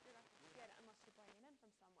 you're not going to get it unless you bring it in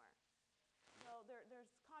from somewhere. So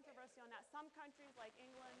there's controversy on that. Some countries like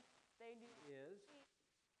England, they do. Is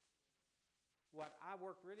what I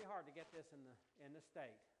worked really hard to get this in the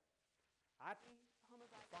state. The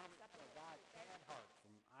guy Chad Hart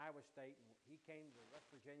from Iowa State, and he came to West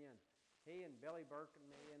Virginia, and he and Billy Burke and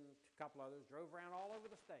me and a couple others drove around all over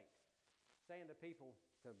the state, saying to people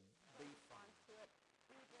to be to it.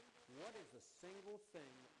 what is the single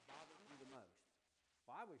thing that bothers you the most?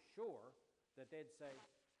 Well, I was sure that they'd say,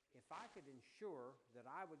 if I could ensure that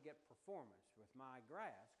I would get performance with my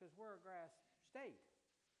grass, because we're a grass state,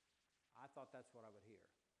 I thought that's what I would hear.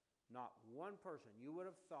 Not one person, you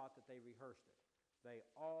would have thought that they rehearsed it. They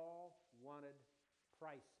all wanted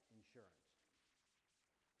price insurance.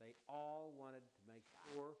 They all wanted to make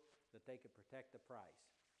sure that they could protect the price.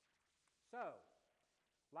 So,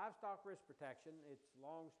 livestock risk protection, it's a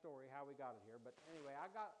long story how we got it here, but anyway, I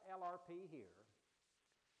got LRP here,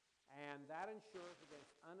 and that insures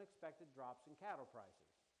against unexpected drops in cattle prices.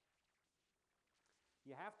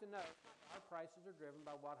 You have to know our prices are driven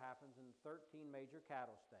by what happens in 13 major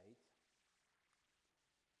cattle states,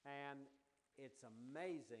 and it's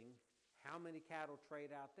amazing how many cattle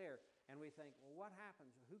trade out there. And we think, well, what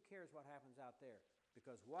happens? Who cares what happens out there?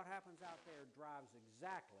 Because what happens out there drives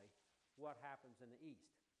exactly what happens in the east.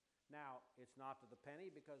 Now, it's not to the penny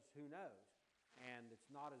because who knows? And it's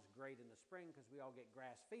not as great in the spring because we all get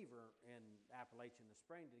grass fever in Appalachian in the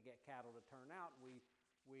spring to get cattle to turn out. We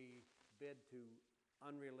bid to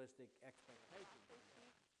unrealistic expectations.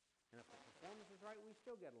 And if the performance is right, we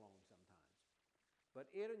still get along sometimes. But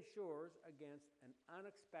it insures against an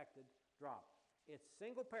unexpected drop. It's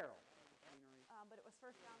single peril. But it was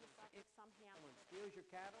first found in some ham. Someone steals your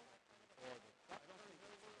cattle, or the truck turns, or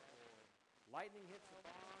lightning hits the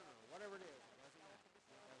barn, or whatever it is. It doesn't matter.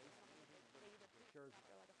 Insures.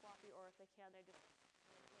 They're like a floppy, or if they can, they just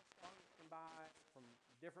Farmers can buy from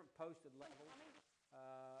different posted levels.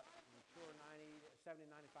 Insure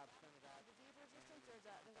 70, 95% of that. disease resistance. There's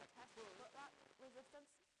a test for rot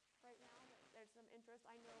resistance right now. There's some interest.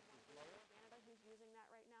 I know of one in Canada who's using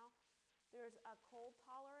that right now. There's a cold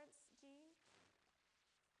tolerance gene.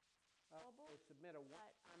 They submit a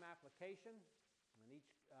one-time application, and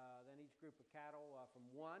then each group of cattle from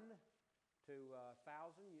 1 to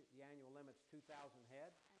 1,000, the annual limit's 2,000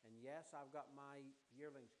 head. And yes, I've got my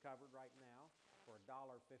yearlings covered right now for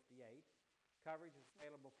 $1.58. Coverage is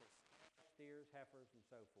available for steers, heifers, and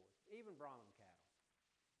so forth, even Brahman cattle.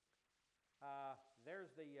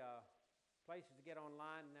 There's the places to get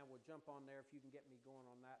online, and now we'll jump on there if you can get me going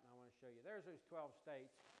on that, and I want to show you. There's those 12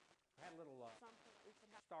 states. I had a little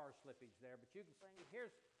star slippage there, but you can see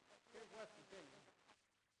here's West Virginia,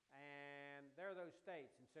 and there are those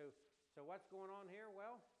states. And so what's going on here?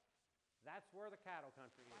 Well, that's where the cattle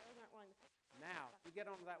country is. Now, you get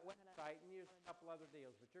onto that website, and there's a couple other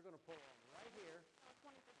deals, but you're going to pull on right here,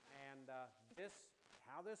 and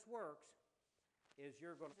how this works is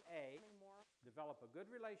you're going to, develop a good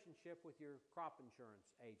relationship with your crop insurance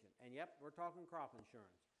agent. And yep, we're talking crop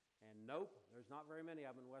insurance. And nope, there's not very many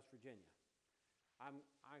of them in West Virginia.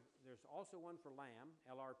 There's also one for lamb,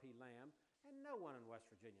 LRP lamb, and no one in West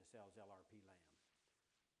Virginia sells LRP lamb.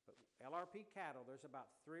 But LRP cattle, there's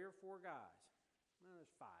about 3 or 4 guys. Well,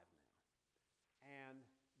 there's 5 now. And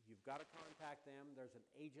you've got to contact them. There's an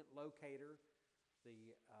agent locator.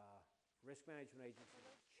 The risk management agency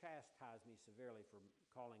chastised me severely for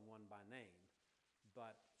calling one by name.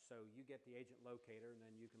 But so you get the agent locator, and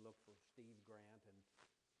then you can look for Steve Grant, and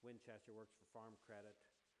Winchester works for Farm Credit.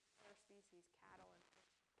 Other species, cattle, and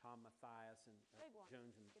Tom Mathias and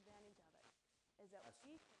Jones and take advantage of it. Is that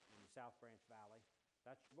in the South Branch Valley.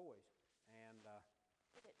 That's your boys. And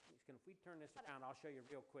if we turn this around, I'll show you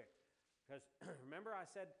real quick. Because remember I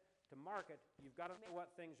said to market, you've got to know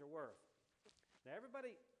what things are worth. Now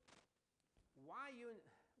everybody, why you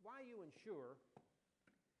insure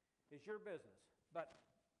is your business. But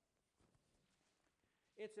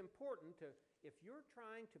it's important to, if you're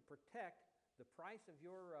trying to protect the price of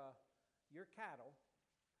your cattle,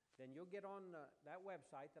 then you'll get on that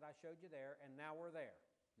website that I showed you there, and now we're there.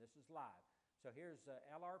 This is live. So here's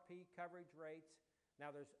LRP coverage rates.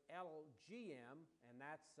 Now there's LGM, and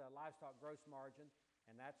that's livestock gross margin,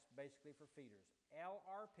 and that's basically for feeders.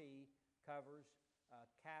 LRP covers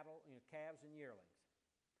cattle, calves and yearlings.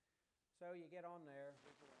 So you get on there.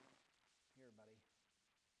 Here, buddy.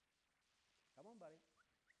 Come on, buddy. You know what?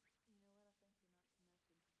 I think you're not connected any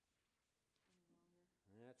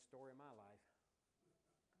longer. That's the story of my life. I can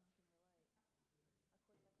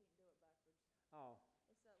relate. Of course, I can't do it backwards. Oh. It's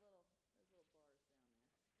those little bars down there.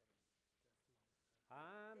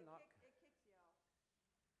 I'm not. It kicks you off.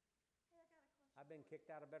 Hey, I got a question. I've been kicked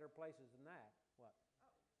out of better places than that. What? Oh,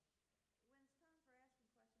 when it's time for asking questions, I'd like to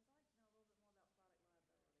know a little bit more about product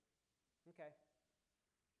liability. Okay.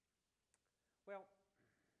 Well,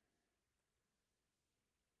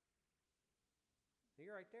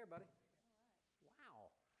 you're right there, buddy. All right.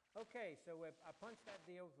 Wow. Okay, so I punched that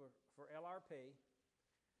deal for LRP,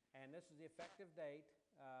 and this is the effective date.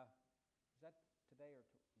 Is that today or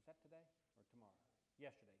tomorrow?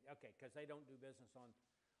 Yesterday, okay, because they don't do business on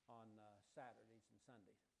Saturdays and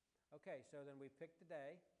Sundays. Okay, so then we picked a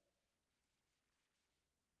day.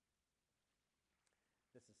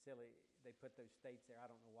 This is silly. They put those states there. I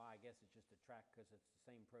don't know why. I guess it's just a track because it's the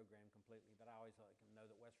same program completely. But I always like to know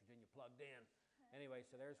that West Virginia plugged in. Anyway,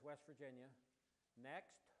 so there's West Virginia.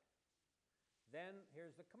 Next, then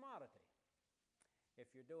here's the commodity. If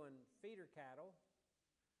you're doing feeder cattle,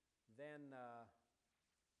 then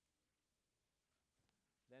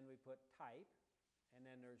we put type, and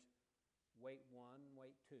then there's weight 1,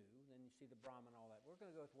 weight 2. Then you see the Brahman, all that. We're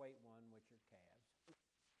going to go with weight 1, which are calves.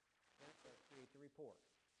 Let's create the report.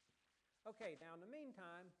 Okay, now in the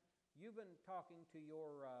meantime, you've been talking to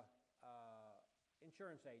your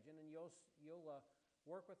insurance agent, and you'll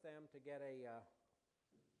work with them to get a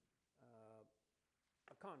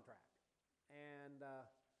contract. And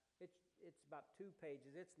it's about 2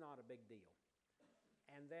 pages. It's not a big deal.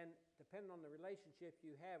 And then, depending on the relationship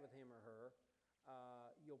you have with him or her,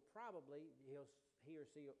 he or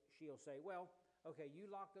she'll say, well, okay,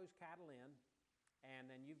 you lock those cattle in,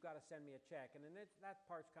 and then you've got to send me a check. And then that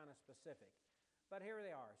part's kind of specific. But here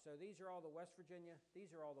they are. So these are all the West Virginia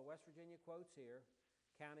quotes here.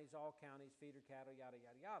 Counties, all counties, feeder cattle, yada,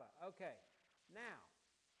 yada, yada. Okay, now,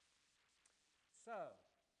 so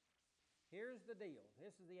here's the deal.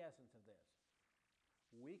 This is the essence of this.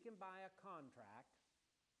 We can buy a contract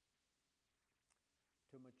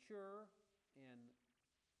to mature in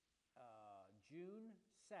June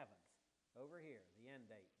 7th. Over here, the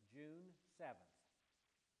end date, June 7th.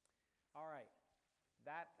 All right,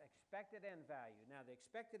 that expected end value. Now, the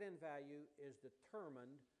expected end value is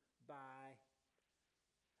determined by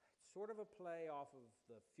sort of a play off of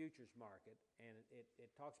the futures market, and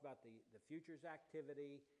it talks about the futures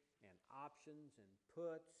activity and options and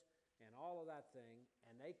puts and all of that thing,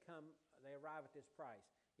 and they arrive at this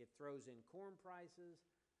price. It throws in corn prices,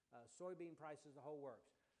 soybean prices, the whole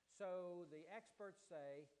works. So the experts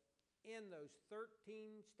say in those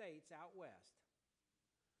 13 states out west,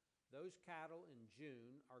 those cattle in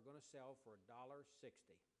June are going to sell for $1.60.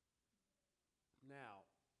 Now,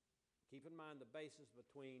 keep in mind the basis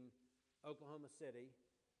between Oklahoma City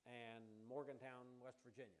and Morgantown, West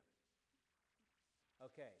Virginia.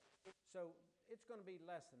 Okay, so it's going to be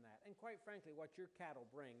less than that. And quite frankly, what your cattle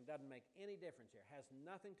bring doesn't make any difference here. Has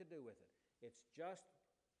nothing to do with it. It's just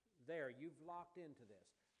there. You've locked into this.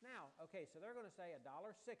 Now, okay, so they're going to say $1.60.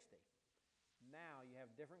 Now you have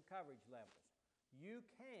different coverage levels. You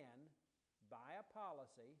can buy a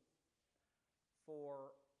policy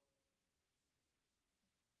for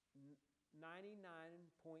 99.6%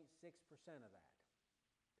 of that.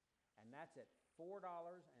 And that's at $4.90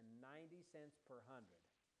 per hundred.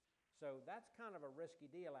 So that's kind of a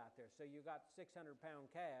risky deal out there. So you got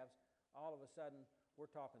 600-pound calves, all of a sudden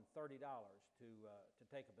we're talking $30 to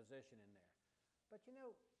take a position in there. But you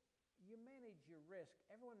know, you manage your risk.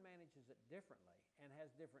 Everyone manages it differently and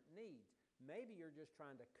has different needs. Maybe you're just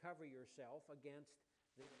trying to cover yourself against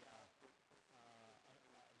the disaster,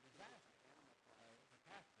 catastrophe.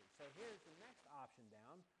 So here's the next option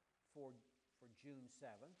down for June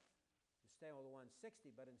 7th. You stay on the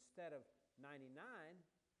 160, but instead of 99,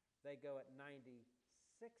 they go at 96,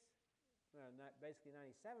 basically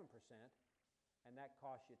 97%, and that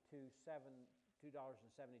costs you $2.72,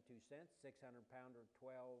 600-pounder,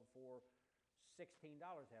 12 for $16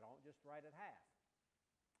 head on, just right at half.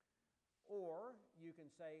 Or you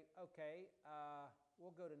can say, okay,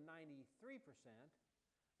 we'll go to 93%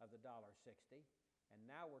 of the $1.60, and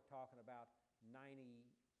now we're talking about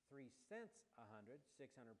 93 cents a hundred,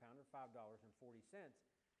 600-pounder, $5.40,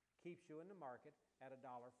 keeps you in the market at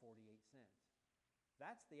 $1.48.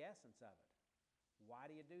 That's the essence of it. Why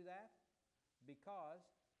do you do that? Because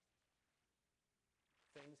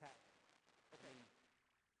things happen.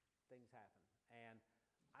 Things happen. And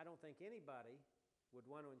I don't think anybody would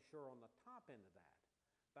want to insure on the top end of that.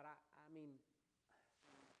 But I mean,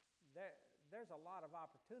 there's a lot of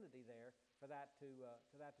opportunity there for that to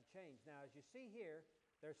change. Now, as you see here,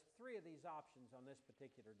 there's 3 of these options on this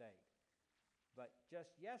particular date. But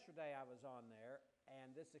just yesterday I was on there,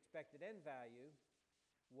 and this expected end value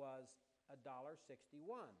was $1.61.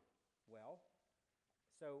 Well,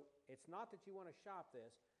 so it's not that you want to shop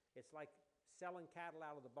this. It's like selling cattle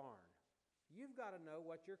out of the barn. You've got to know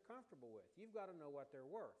what you're comfortable with. You've got to know what they're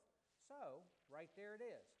worth. So right there it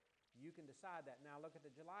is. You can decide that. Now look at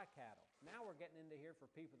the July cattle. Now we're getting into here for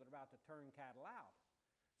people that are about to turn cattle out.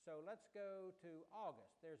 So let's go to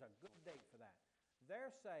August. There's a good date for that.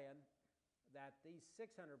 They're saying that these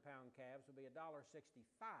 600-pound calves will be $1.65,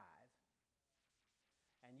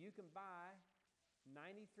 and you can buy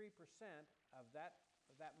 93% of that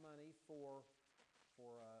money for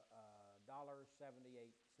for $1.78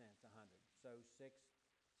 a hundred. So $6,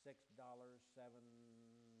 $10.25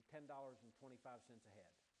 a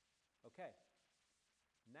head. Okay.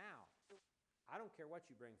 Now, I don't care what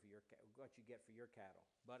you bring for your what you get for your cattle,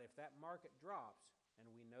 but if that market drops, and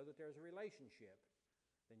we know that there's a relationship,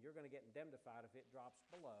 then you're going to get indemnified if it drops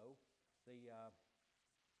below the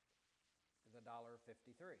 $1.53.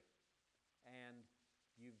 And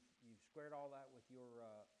you've squared all that with your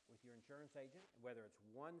insurance agent, whether it's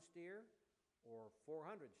 1 steer or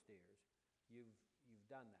 400 steers. You've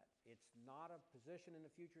done that. It's not a position in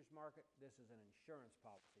the futures market. This is an insurance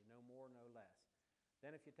policy, no more, no less.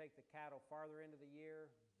 Then if you take the cattle farther into the year,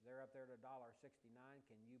 they're up there to $1.69.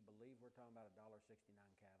 Can you believe we're talking about $1.69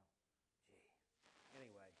 cattle? Gee.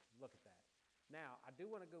 Anyway, look at that. Now, I do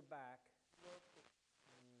want to go back. Let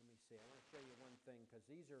me see. I want to show you one thing, because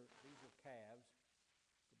these are calves.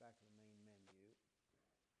 Go back to the main menu.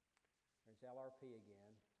 There's LRP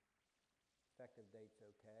again. Effective date's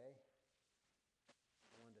okay.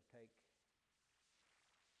 I wanted to take,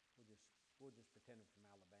 we'll just pretend it's from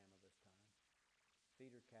Alabama this time.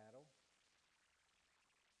 Feeder cattle.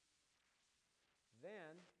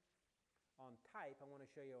 Then, on type, I want to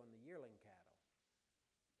show you on the yearling cattle.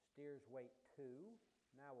 Steers weight 2.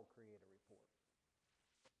 Now we'll create a report. Come on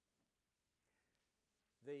there, Buckshot.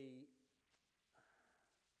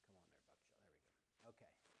 There we go.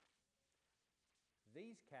 Okay.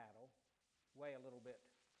 These cattle weigh a little bit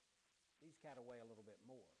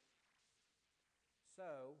more.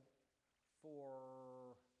 So,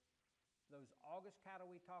 for those August cattle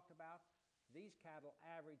we talked about, these cattle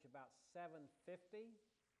average about 750,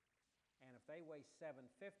 and if they weigh 750,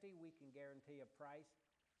 we can guarantee a price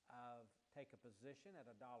of, take a position at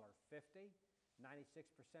 $1.50,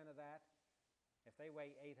 96% of that. If they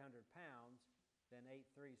weigh 800 pounds, then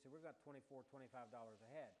 8.3, so we've got $24, $25 a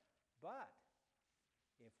head. But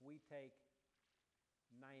if we take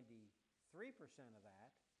 93% of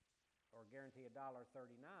that, or guarantee $1.39,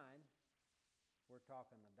 we're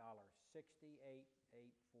talking $1.60,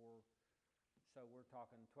 8.4, so we're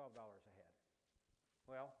talking $12 a head.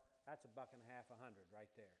 Well, that's $1.50 a hundred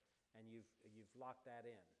right there, and you've locked that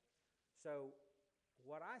in. So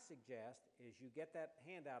what I suggest is you get that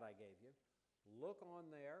handout I gave you, look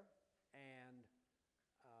on there, and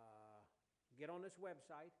get on this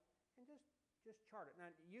website, and just chart it.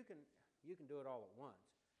 Now you can do it all at once.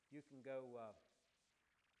 You can go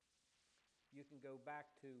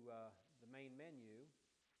back to the main menu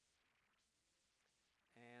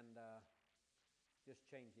and just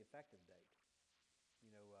change the effective date.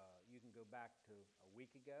 You can go back to a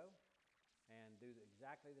week ago and do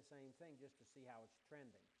exactly the same thing just to see how it's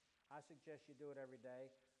trending. I suggest you do it every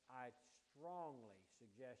day. I strongly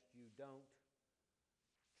suggest you don't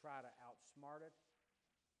try to outsmart it,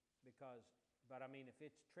 but I mean, if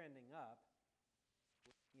it's trending up,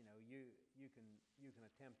 you can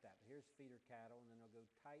attempt that. But here's feeder cattle, and then I'll go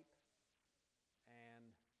type,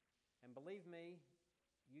 and believe me,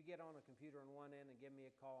 you get on a computer on one end and give me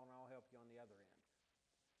a call, and I'll help you on the other end.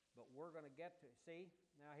 But we're going to get to, see,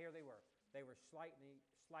 now here they were. They were slightly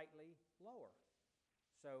lower.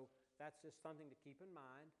 So that's just something to keep in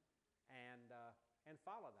mind, and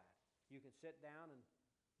follow that. You can sit down and,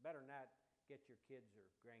 better than that, get your kids or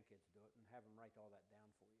grandkids to do it and have them write all that down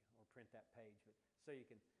for you, or print that page, so you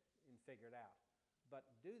can figure it out. But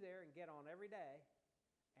do there and get on every day,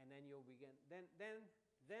 and then you'll begin.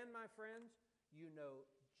 Then, my friends, you know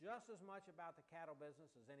just as much about the cattle business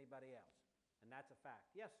as anybody else, and that's a fact.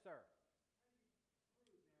 Yes, sir. How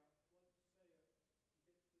do you prove now, let's say you get to your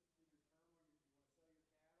term when you want to sell your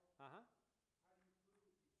cattle? Uh-huh.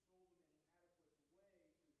 How do you prove that you sold them in an adequate way to try to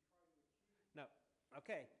achieve? No.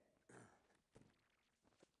 Okay.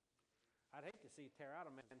 I'd hate to see tear out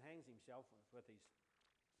a man hangs himself with his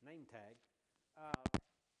name tag.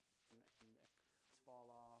 Fall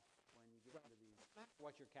off when you get into these.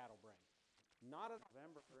 What your cattle bring. Not a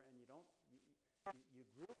November, and you don't, you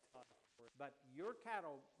grew up for it. But your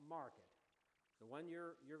cattle market, the one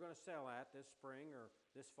you're going to sell at this spring or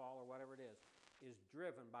this fall or whatever it is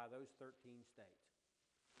driven by those 13 states.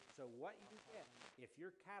 So what you get, if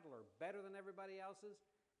your cattle are better than everybody else's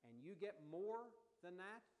and you get more than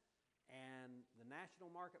that and the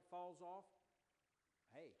national market falls off,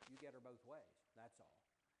 hey, you get her both ways. That's all.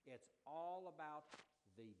 It's all about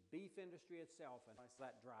the beef industry itself, and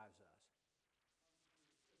that drives us.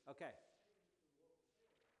 Okay.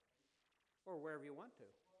 Or wherever you want to.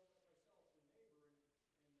 Well, if I sell it to a neighbor, and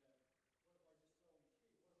what if I just sell them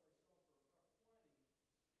cheap? What if I sell them for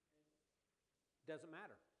 $1.20? And Doesn't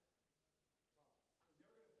matter.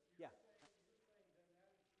 they're going to. Yeah. You're saying then that insurance will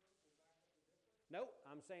back up the difference? Nope,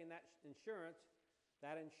 I'm saying that insurance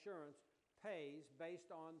that insurance pays based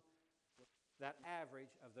on that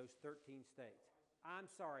average of those 13 states. I'm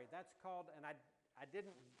sorry, that's called, and I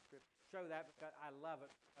didn't show that because I love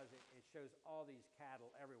it because it shows all these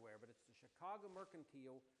cattle everywhere, but it's the Chicago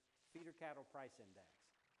Mercantile Feeder Cattle Price Index.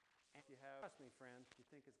 And You have, trust me, friends, you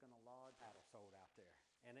think it's going to lodge? cattle sold out there.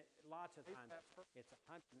 And lots of times, it's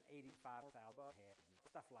 185,000 head, and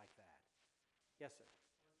stuff like that. Yes, sir.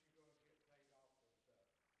 Aren't you gonna get paid off of the,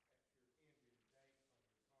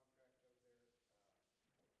 at your ending date on your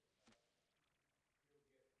contract over there? You'll get paid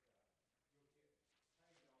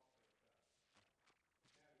off of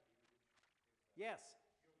the value, which is, Yes.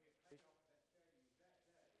 you'll get paid off of that value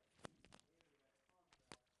that day, the end of that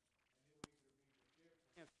contract, and it'll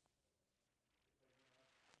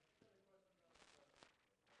either be the difference if they went up. Is there any question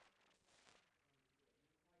about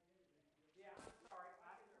Yeah, I'm sorry.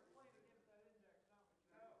 We're playing against that index,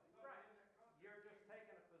 not right. You're just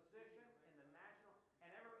taking a position in the national, and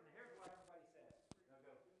here's what everybody says. They'll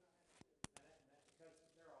go, because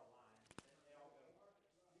they're all lying. They all go,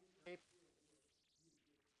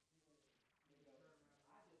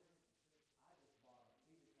 I just bought a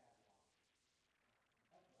feeder cattle auction.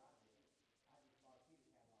 That's what I did. I just bought a feeder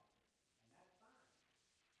cattle auction. And that's fine,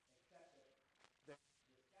 except that this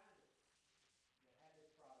guy that had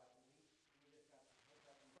this product, and we just got hooked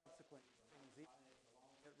up and Subsequent things, it's a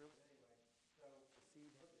long it really, anyway. So the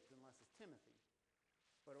seed hedges unless it's Timothy.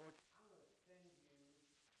 But orchard I'm going to send you.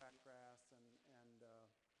 grass and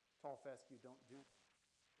tall fescue don't do.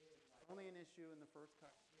 Only an issue in the first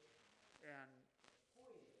cut. And The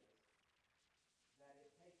point is that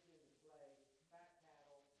it takes into play fat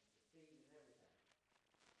cattle, the feed, and everything.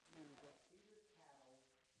 Feeder cattle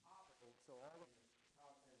operate so all in of the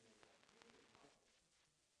Chicago and the feeder market.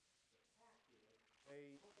 The catch is,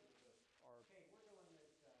 they are okay, we're doing this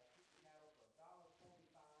feeder cattle for $1.45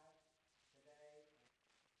 today.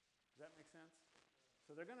 does that make sense?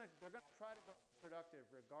 So they're gonna try to go productive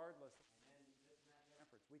regardless of And then this and that,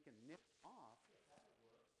 efforts. We can nip off. yes, that'll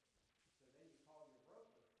work. So then you call your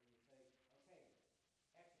broker and you say, okay,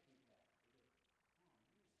 execute that.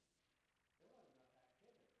 He goes, oh man, there wasn't enough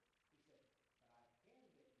activity. He said,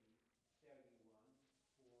 but I can sell you one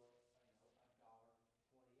for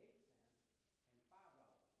 $1.28 and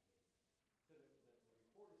 $5.28. So the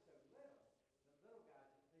report is so little, the little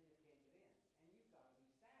guys they just can't get in. And you've got to be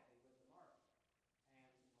savvy with the market. And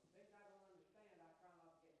things I don't understand, I try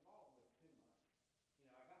not to get involved with too much. You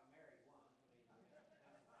know, I got married once. I mean, that was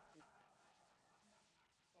cruel.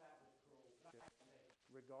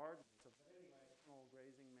 Regardless of But anyway,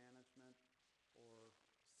 grazing management or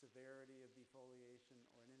severity of defoliation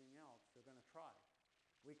or anything else, they're going to try.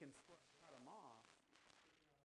 We can cut them off